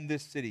defend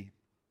this city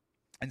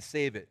and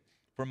save it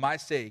for my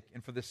sake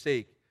and for the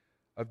sake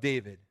of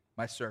David,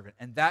 my servant.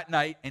 And that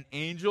night, an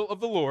angel of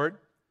the Lord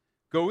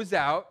goes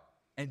out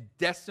and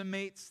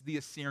decimates the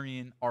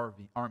Assyrian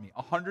army.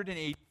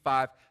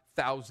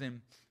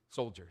 185,000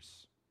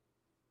 soldiers.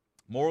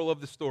 Moral of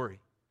the story,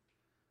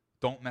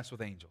 don't mess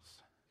with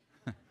angels.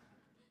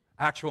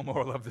 Actual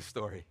moral of the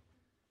story.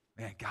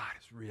 Man, God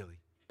is really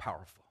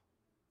powerful.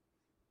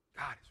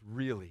 God is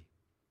really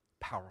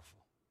powerful.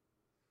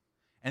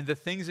 And the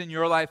things in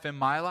your life and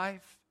my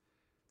life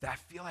that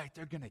feel like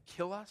they're going to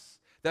kill us,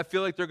 that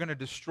feel like they're going to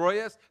destroy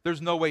us,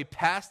 there's no way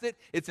past it,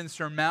 it's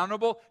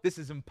insurmountable, this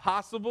is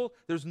impossible,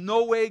 there's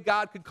no way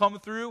God could come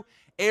through,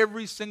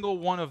 every single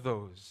one of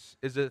those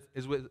is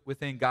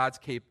within God's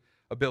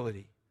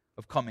capability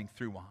of coming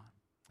through on.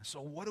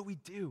 So what do we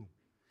do?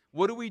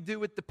 What do we do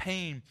with the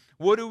pain?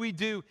 What do we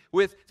do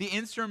with the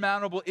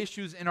insurmountable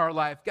issues in our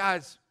life?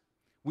 Guys,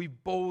 we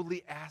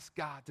boldly ask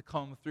God to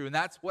come through. And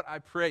that's what I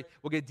pray.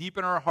 We'll get deep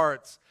in our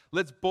hearts.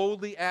 Let's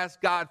boldly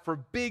ask God for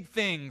big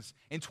things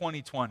in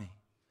 2020.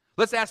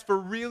 Let's ask for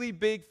really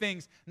big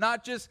things,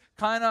 not just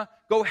kind of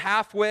go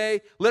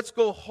halfway. Let's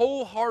go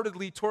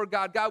wholeheartedly toward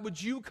God. God,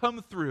 would you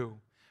come through?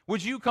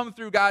 Would you come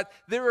through, God?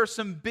 There are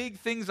some big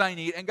things I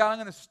need. And God, I'm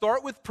going to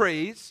start with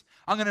praise.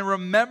 I'm going to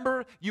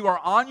remember you are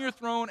on your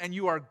throne and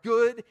you are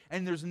good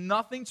and there's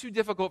nothing too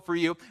difficult for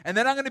you. And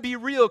then I'm going to be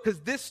real because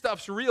this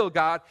stuff's real,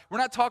 God. We're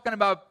not talking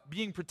about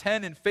being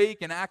pretend and fake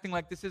and acting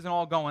like this isn't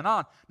all going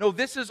on. No,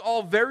 this is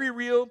all very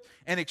real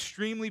and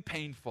extremely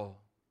painful.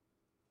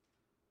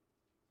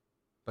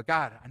 But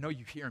God, I know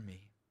you hear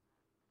me.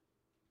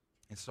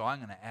 And so I'm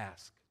going to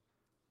ask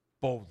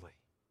boldly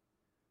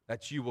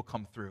that you will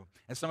come through.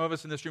 And some of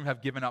us in this room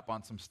have given up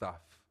on some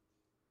stuff.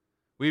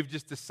 We've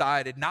just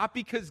decided, not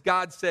because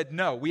God said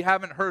no, we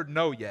haven't heard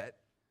no yet.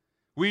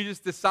 We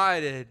just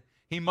decided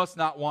he must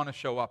not want to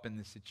show up in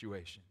this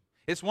situation.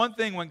 It's one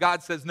thing when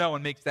God says no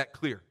and makes that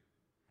clear.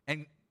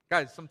 And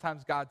guys,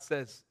 sometimes God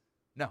says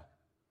no,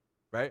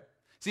 right?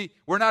 See,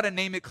 we're not a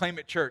name it, claim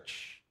it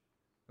church.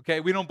 Okay,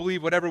 we don't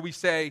believe whatever we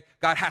say,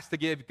 God has to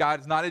give.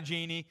 God is not a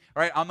genie,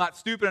 right? I'm not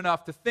stupid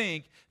enough to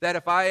think that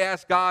if I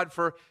ask God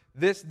for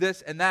this,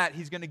 and that,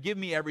 he's going to give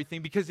me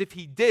everything. Because if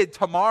he did,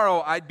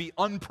 tomorrow I'd be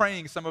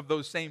unpraying some of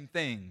those same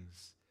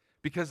things.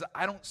 Because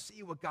I don't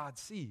see what God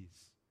sees.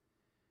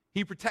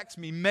 He protects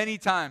me many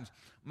times.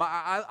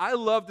 I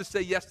love to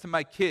say yes to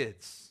my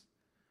kids.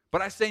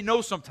 But I say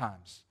no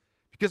sometimes.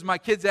 Because my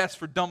kids ask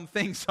for dumb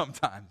things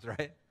sometimes,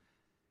 right?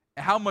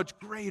 And how much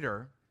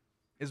greater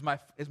is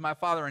my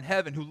Father in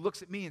heaven who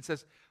looks at me and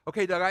says,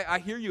 okay, Doug, I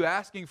hear you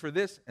asking for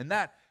this and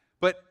that,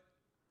 but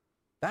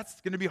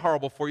that's going to be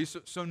horrible for you,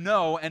 so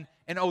no. And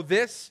oh,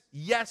 this,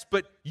 yes,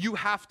 but you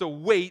have to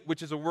wait,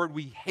 which is a word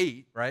we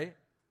hate, right?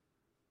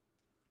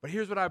 But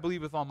here's what I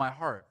believe with all my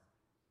heart.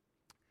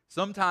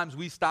 Sometimes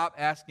we stop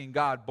asking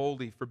God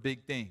boldly for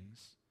big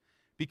things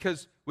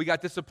because we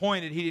got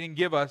disappointed he didn't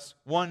give us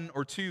one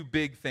or two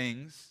big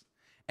things,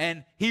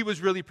 and he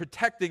was really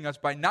protecting us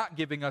by not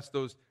giving us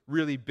those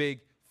really big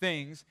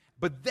things,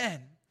 but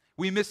then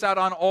we miss out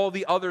on all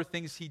the other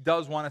things he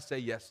does want to say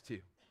yes to.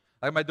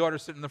 Like my daughter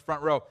sitting in the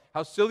front row.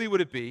 How silly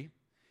would it be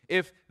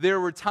if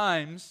there were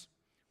times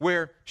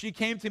where she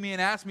came to me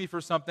and asked me for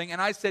something and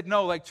I said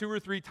no like 2 or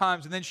 3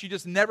 times and then she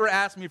just never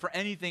asked me for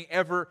anything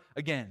ever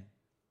again?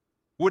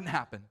 Wouldn't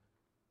happen.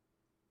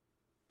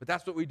 But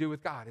that's what we do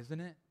with God,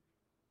 isn't it?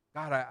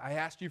 God, I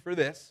asked you for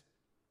this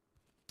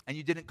and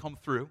you didn't come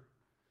through.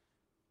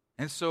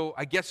 And so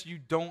I guess you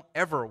don't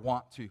ever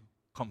want to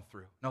come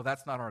through. No,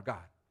 that's not our God.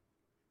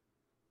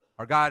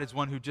 Our God is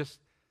one who just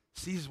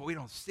sees what we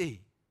don't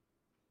see.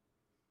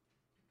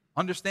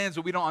 Understands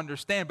what we don't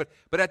understand.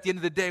 But at the end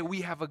of the day,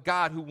 we have a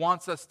God who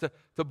wants us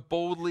to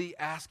boldly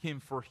ask him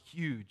for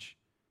huge,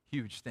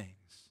 huge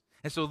things.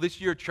 And so this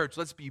year, church,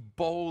 let's be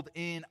bold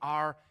in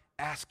our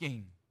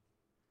asking.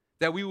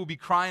 That we will be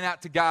crying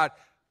out to God,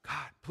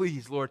 God,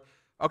 please, Lord.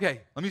 Okay,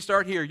 let me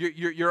start here.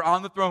 You're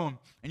on the throne,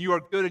 and you are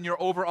good, and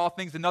you're over all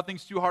things, and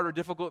nothing's too hard or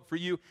difficult for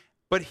you.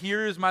 But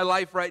here is my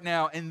life right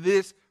now, and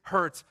this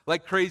hurts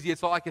like crazy.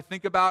 It's all I can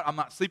think about. I'm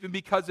not sleeping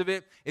because of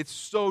it. It's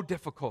so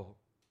difficult.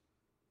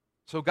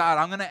 So God,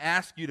 I'm going to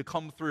ask you to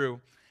come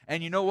through.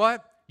 And you know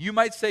what? You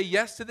might say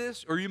yes to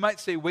this, or you might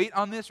say wait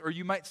on this, or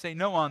you might say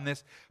no on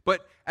this.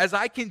 But as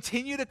I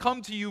continue to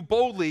come to you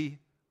boldly,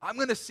 I'm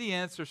going to see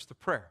answers to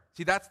prayer.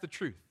 See, that's the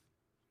truth.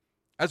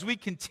 As we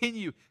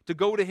continue to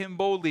go to him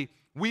boldly,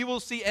 we will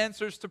see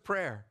answers to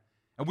prayer.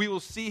 And we will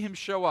see him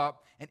show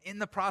up. And in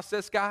the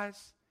process,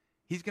 guys,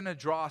 he's going to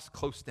draw us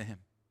close to him,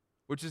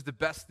 which is the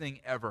best thing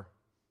ever.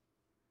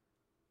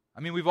 I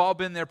mean, we've all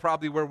been there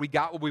probably where we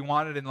got what we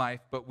wanted in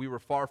life, but we were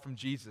far from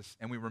Jesus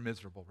and we were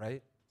miserable,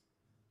 right?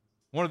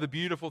 One of the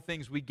beautiful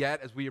things we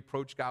get as we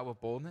approach God with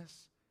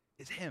boldness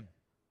is him.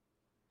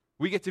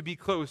 We get to be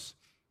close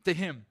to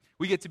him.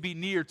 We get to be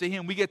near to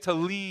him. We get to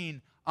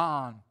lean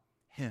on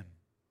him.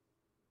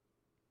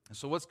 And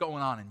so what's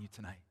going on in you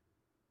tonight?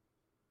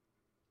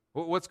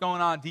 What's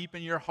going on deep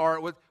in your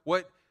heart?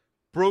 What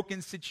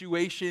broken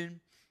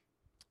situation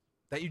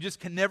that you just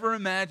can never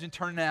imagine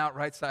turning out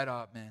right side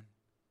up, man?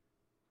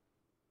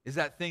 Is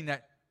that thing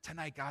that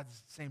tonight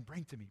God's saying,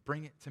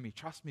 bring it to me,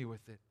 trust me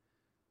with it.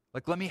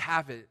 Like, let me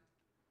have it.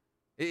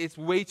 It's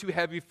way too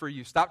heavy for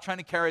you. Stop trying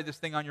to carry this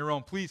thing on your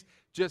own. Please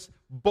just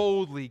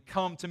boldly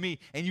come to me.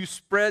 And you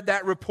spread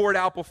that report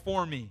out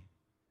before me.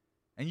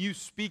 And you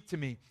speak to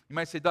me. You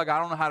might say, Doug, I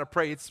don't know how to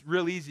pray. It's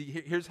real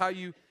easy. Here's how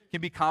you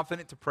can be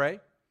confident to pray.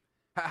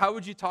 How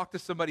would you talk to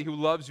somebody who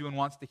loves you and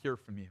wants to hear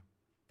from you?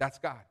 That's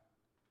God.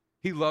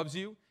 He loves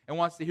you and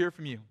wants to hear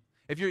from you.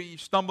 If you're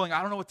stumbling,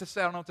 I don't know what to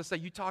say,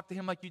 you talk to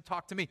him like you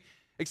talk to me.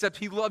 Except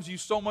he loves you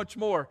so much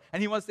more,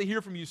 and he wants to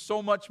hear from you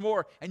so much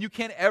more, and you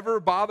can't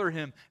ever bother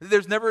him.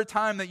 There's never a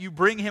time that you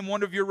bring him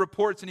one of your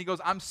reports, and he goes,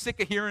 I'm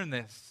sick of hearing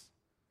this.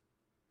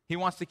 He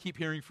wants to keep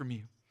hearing from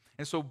you.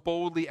 And so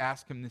boldly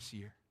ask him this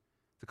year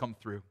to come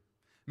through.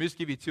 Let me just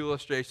give you 2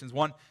 illustrations.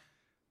 One,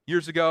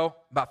 years ago,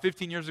 about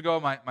 15 years ago,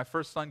 my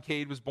first son,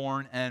 Cade, was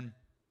born, and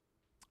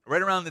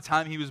right around the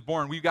time he was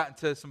born, we got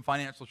into some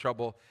financial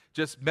trouble,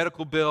 just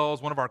medical bills.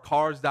 One of our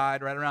cars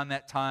died right around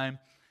that time.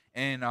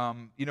 And,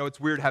 it's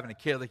weird having a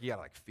kid. Like, you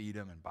got to, feed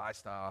him and buy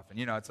stuff. And,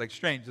 it's,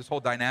 strange, this whole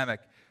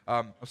dynamic.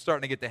 I'm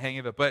starting to get the hang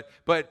of it.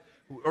 But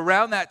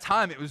around that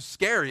time, it was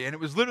scary. And it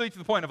was literally to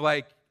the point of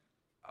like,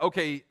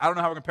 okay, I don't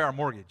know how we're going to pay our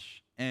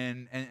mortgage.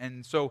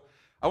 And so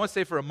I want to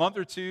say for a month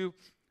or two,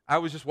 I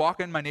was just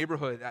walking in my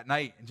neighborhood at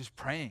night and just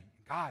praying,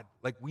 God,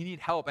 like we need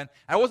help. And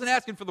I wasn't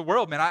asking for the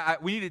world, man.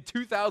 We needed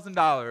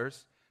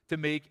 $2,000 to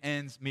make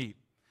ends meet.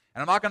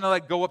 And I'm not going to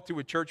like go up to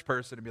a church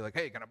person and be like,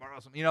 hey, can I borrow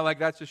something? You know, like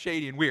that's just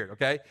shady and weird,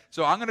 okay?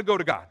 So I'm going to go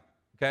to God,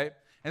 okay?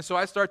 And so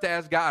I start to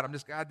ask God,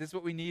 God, this is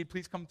what we need.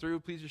 Please come through.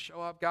 Please just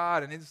show up,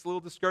 God. And it's a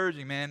little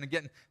discouraging, man. And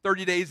getting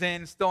 30 days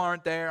in, still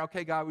aren't there.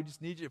 Okay, God, we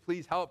just need you to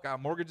please help.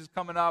 God, mortgage is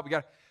coming up. We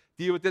got to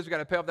deal with this. We got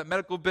to pay off that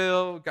medical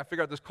bill. We got to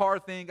figure out this car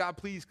thing. God,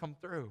 please come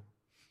through.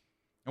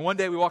 And one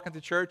day we walk into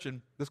church,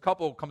 and this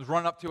couple comes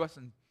running up to us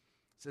and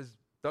says,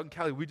 Doug and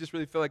Kelly, we just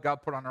really feel like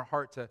God put on our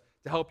heart to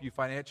help you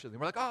financially. And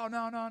we're like, oh,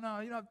 no,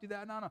 you don't have to do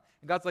that, no. And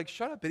God's like,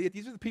 shut up, idiot.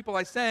 These are the people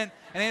I sent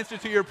in answer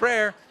to your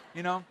prayer,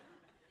 you know.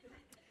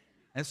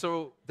 And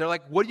so they're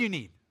like, what do you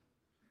need?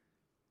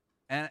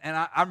 And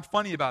I'm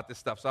funny about this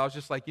stuff. So I was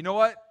just like, you know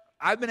what?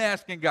 I've been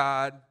asking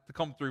God to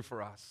come through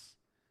for us.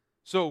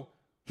 So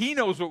he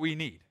knows what we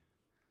need.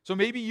 So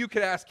maybe you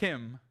could ask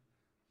him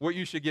what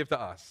you should give to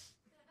us.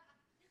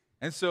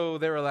 And so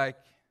they were like,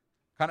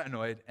 kind of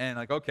annoyed and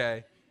like,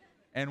 okay,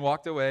 and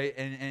walked away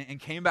and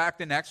came back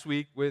the next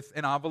week with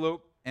an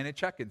envelope and a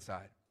check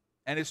inside.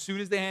 And as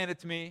soon as they handed it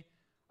to me,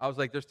 I was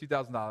like, there's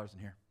 $2,000 in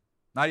here.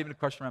 Not even a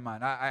question in my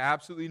mind. I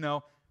absolutely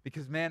know.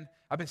 Because, man,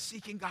 I've been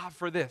seeking God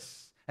for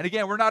this. And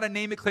again, we're not a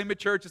name it, claim it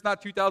church. It's not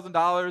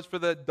 $2,000 for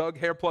the Doug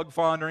Hair Plug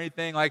Fund or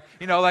anything. Like,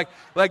 you know,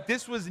 like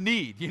this was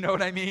need. You know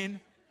what I mean?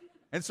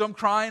 And so I'm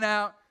crying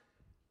out,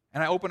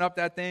 and I open up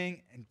that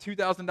thing, and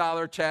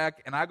 $2,000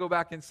 check, and I go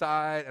back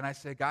inside, and I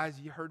say, guys,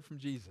 you heard from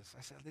Jesus.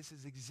 I said, this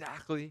is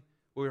exactly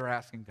what we were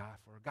asking God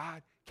for.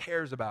 God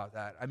cares about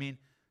that. I mean,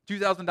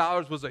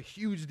 $2,000 was a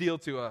huge deal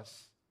to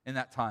us in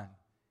that time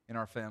in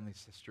our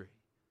family's history.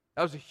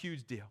 That was a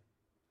huge deal.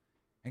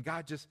 And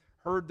God just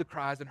heard the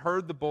cries and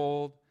heard the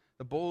bold.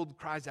 The bold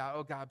cries out,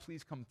 oh, God,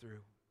 please come through.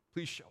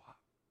 Please show up.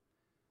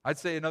 I'd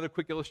say another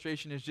quick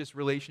illustration is just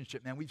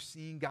relationship, man. We've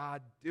seen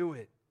God do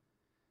it.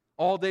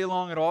 All day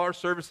long at all our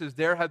services,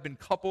 there have been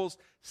couples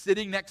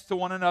sitting next to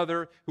one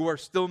another who are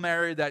still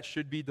married that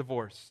should be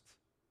divorced.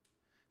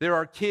 There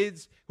are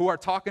kids who are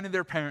talking to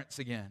their parents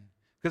again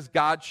because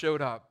God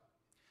showed up.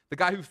 The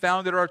guy who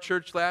founded our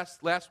church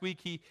last week,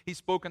 he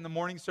spoke in the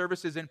morning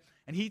services, and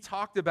he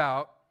talked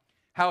about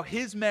how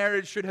his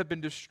marriage should have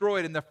been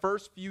destroyed in the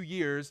first few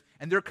years,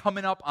 and they're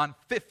coming up on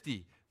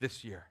 50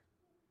 this year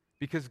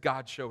because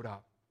God showed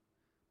up.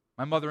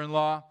 My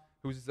mother-in-law,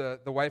 who's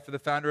the wife of the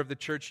founder of the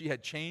church, she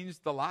had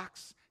changed the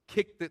locks,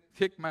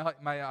 kicked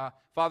my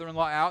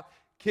father-in-law out,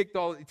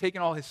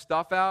 taken all his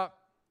stuff out.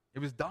 It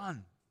was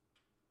done.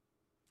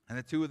 And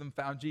the two of them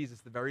found Jesus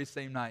the very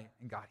same night,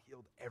 and God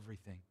healed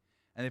everything.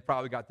 And they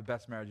probably got the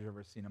best marriage I've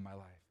ever seen in my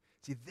life.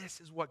 See,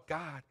 this is what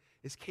God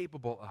is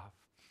capable of.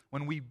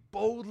 When we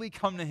boldly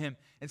come to him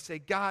and say,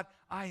 God,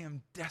 I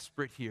am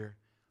desperate here.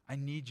 I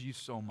need you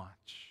so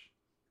much.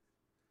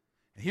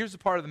 And here's the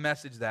part of the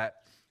message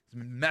that has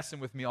been messing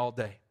with me all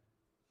day.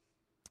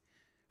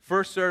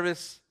 First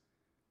service,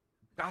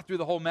 got through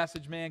the whole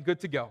message, man,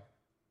 good to go.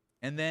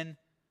 And then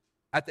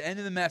at the end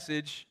of the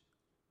message,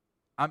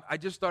 I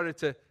just started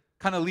to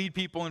kind of lead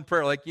people in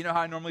prayer. Like, you know how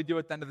I normally do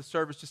at the end of the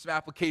service, just some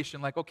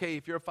application. Like, okay,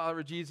 if you're a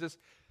follower of Jesus,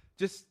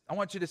 I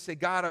want you to say,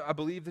 God, I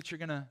believe that you're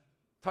going to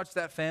touch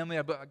that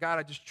family. God,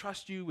 I just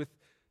trust you with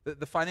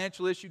the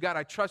financial issue. God,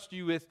 I trust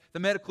you with the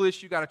medical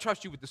issue. God, I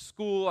trust you with the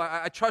school.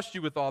 I trust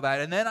you with all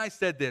that. And then I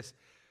said this,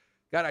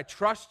 God, I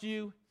trust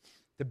you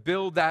to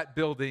build that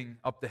building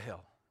up the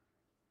hill.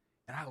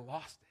 And I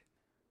lost it.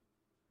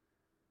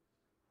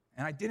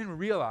 And I didn't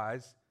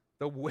realize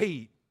the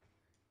weight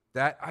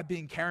that I've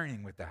been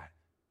carrying with that.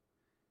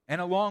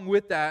 And along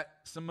with that,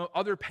 some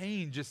other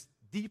pain just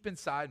deep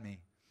inside me.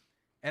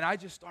 And I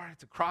just started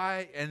to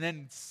cry and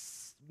then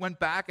went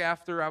back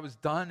after I was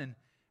done, and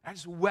I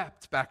just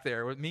wept back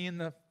there with me in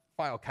the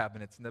file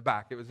cabinets in the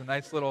back. It was a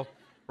nice little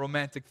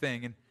romantic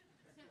thing. And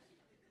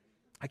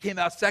I came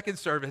out second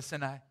service,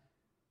 and I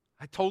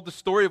told the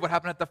story of what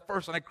happened at the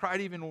first, and I cried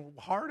even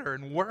harder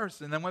and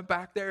worse, and then went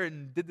back there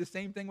and did the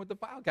same thing with the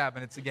file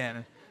cabinets again,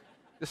 and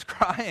just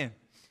crying.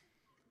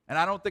 And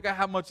I don't think I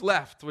have much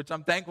left, which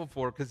I'm thankful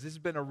for, because this has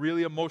been a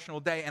really emotional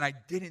day, and I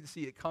didn't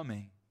see it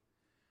coming.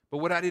 But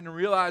what I didn't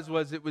realize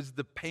was it was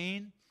the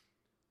pain.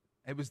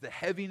 It was the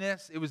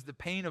heaviness. It was the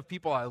pain of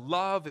people I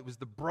love. It was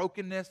the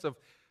brokenness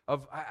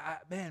of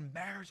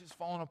marriage is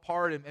falling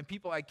apart, and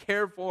people I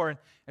care for,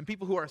 and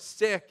people who are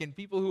sick, and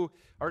people who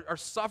are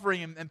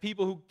suffering, and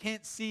people who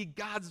can't see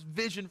God's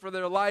vision for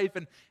their life,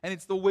 and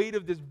it's the weight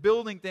of this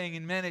building thing,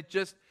 and man, it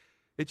just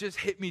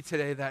hit me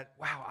today that,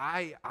 wow,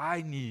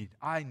 I need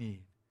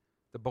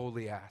to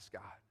boldly ask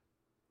God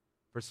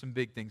for some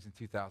big things in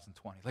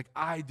 2020. Like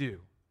I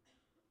do.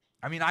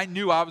 I mean, I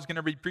knew I was going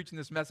to be preaching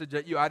this message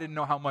at you. I didn't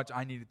know how much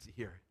I needed to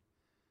hear it.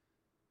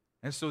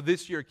 And so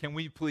this year, can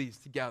we please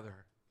together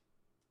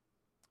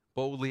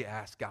boldly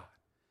ask God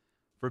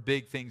for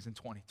big things in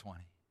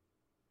 2020?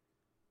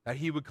 That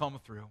he would come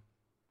through,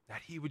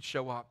 that he would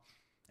show up,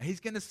 And he's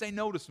going to say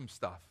no to some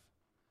stuff.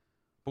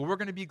 But we're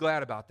going to be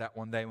glad about that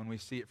one day when we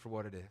see it for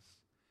what it is.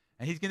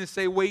 And he's going to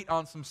say wait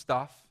on some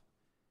stuff.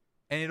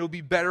 And it'll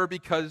be better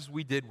because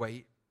we did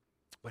wait.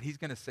 But he's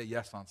going to say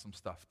yes on some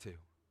stuff too.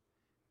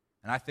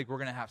 And I think we're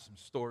going to have some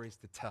stories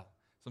to tell,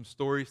 some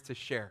stories to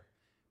share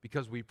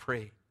because we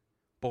prayed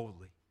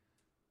boldly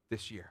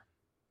this year.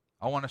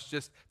 I want us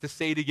just to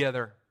say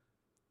together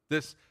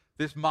this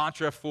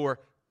mantra for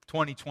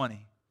 2020.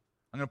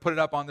 I'm going to put it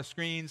up on the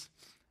screens,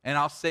 and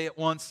I'll say it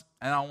once,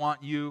 and I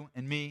want you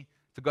and me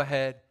to go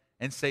ahead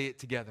and say it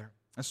together.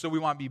 And so we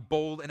want to be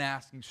bold and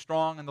asking,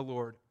 strong in the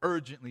Lord,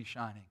 urgently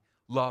shining.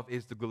 Love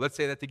is the glue. Let's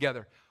say that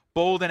together.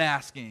 Bold and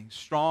asking,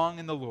 strong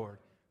in the Lord,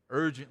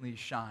 urgently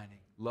shining.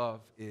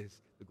 Love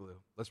is the glue.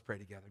 Let's pray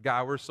together.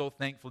 God, we're so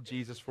thankful,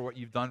 Jesus, for what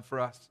you've done for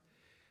us.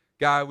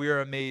 God, we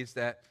are amazed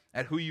at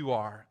who you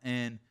are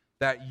and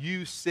that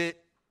you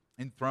sit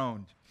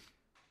enthroned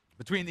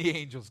between the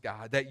angels,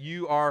 God, that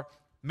you are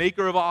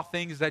maker of all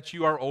things, that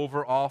you are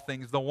over all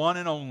things, the one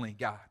and only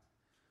God.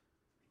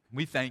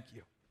 We thank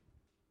you.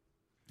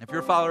 If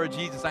you're a follower of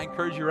Jesus, I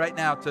encourage you right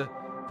now to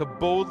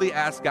boldly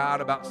ask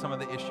God about some of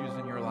the issues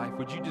in your life.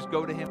 Would you just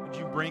go to him? Would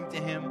you bring to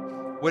him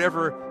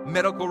whatever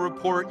medical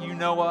report you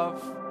know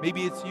of?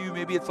 Maybe it's you,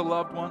 maybe it's a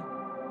loved one.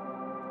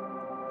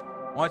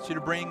 I want you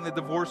to bring the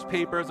divorce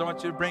papers. I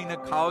want you to bring the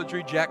college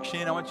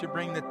rejection. I want you to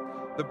bring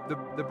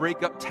the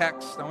breakup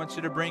text. I want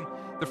you to bring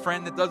the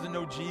friend that doesn't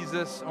know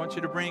Jesus. I want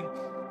you to bring,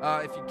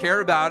 if you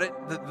care about it,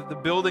 the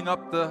building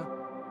up the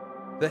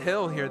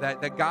hill here,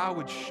 that God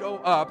would show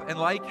up, and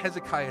like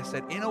Hezekiah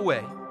said, in a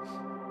way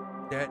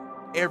that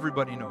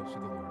everybody knows who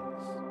the Lord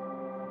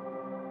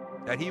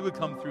is. That he would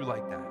come through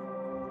like that.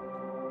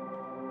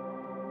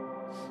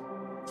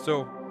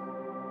 So,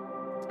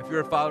 if you're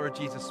a follower of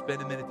Jesus,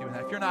 spend a minute doing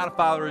that. If you're not a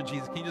follower of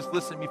Jesus, can you just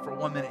listen to me for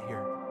 1 minute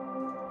here?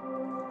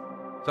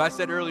 So I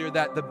said earlier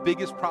that the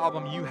biggest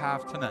problem you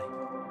have tonight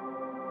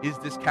is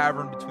this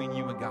cavern between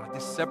you and God,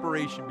 this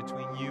separation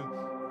between you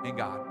and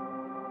God.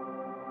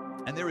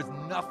 And there is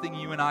nothing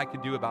you and I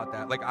could do about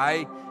that. Like,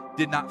 I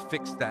did not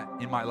fix that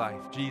in my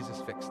life.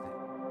 Jesus fixed it.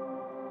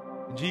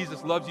 And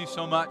Jesus loves you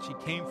so much, he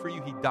came for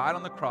you, he died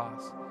on the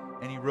cross,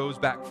 and he rose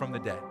back from the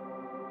dead.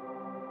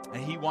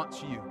 And he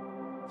wants you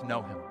to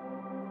know him.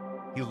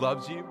 He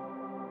loves you,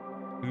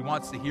 he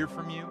wants to hear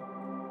from you,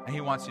 and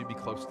he wants you to be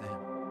close to him.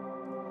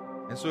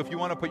 And so if you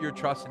want to put your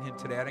trust in him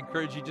today, I'd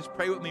encourage you, just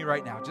pray with me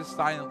right now, just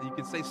silently. You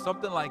can say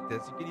something like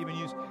this. You can even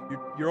use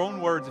your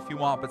own words if you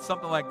want, but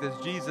something like this.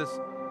 Jesus,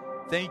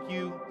 thank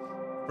you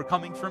for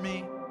coming for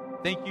me.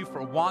 Thank you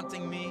for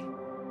wanting me.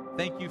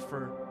 Thank you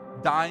for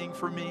dying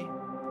for me.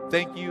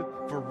 Thank you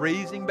for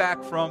raising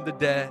back from the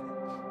dead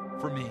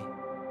for me.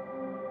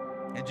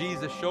 And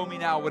Jesus, show me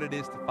now what it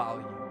is to follow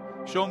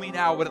you. Show me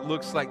now what it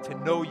looks like to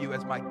know you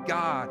as my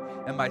God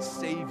and my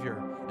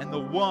Savior and the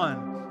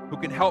one who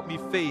can help me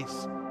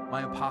face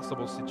my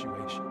impossible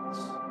situations.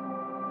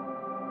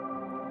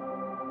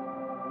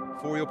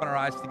 Before we open our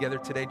eyes together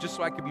today, just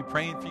so I could be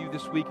praying for you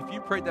this week, if you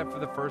prayed that for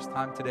the first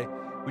time today,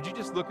 would you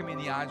just look at me in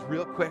the eyes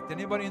real quick? Did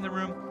anybody in the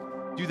room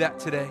do that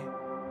today?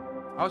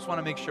 I just want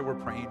to make sure we're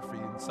praying for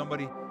you and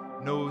somebody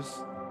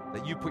knows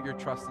that you put your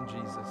trust in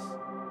Jesus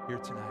here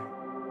tonight.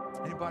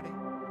 Anybody?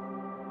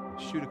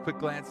 Shoot a quick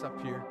glance up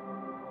here.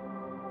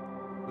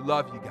 We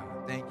love you, God.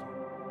 Thank you.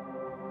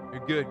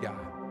 You're good,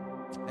 God.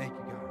 Thank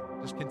you,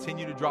 God. Just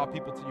continue to draw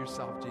people to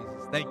yourself,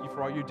 Jesus. Thank you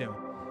for all you're doing.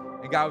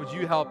 And God, would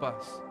you help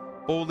us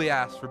boldly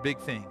ask for big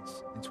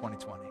things in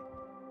 2020?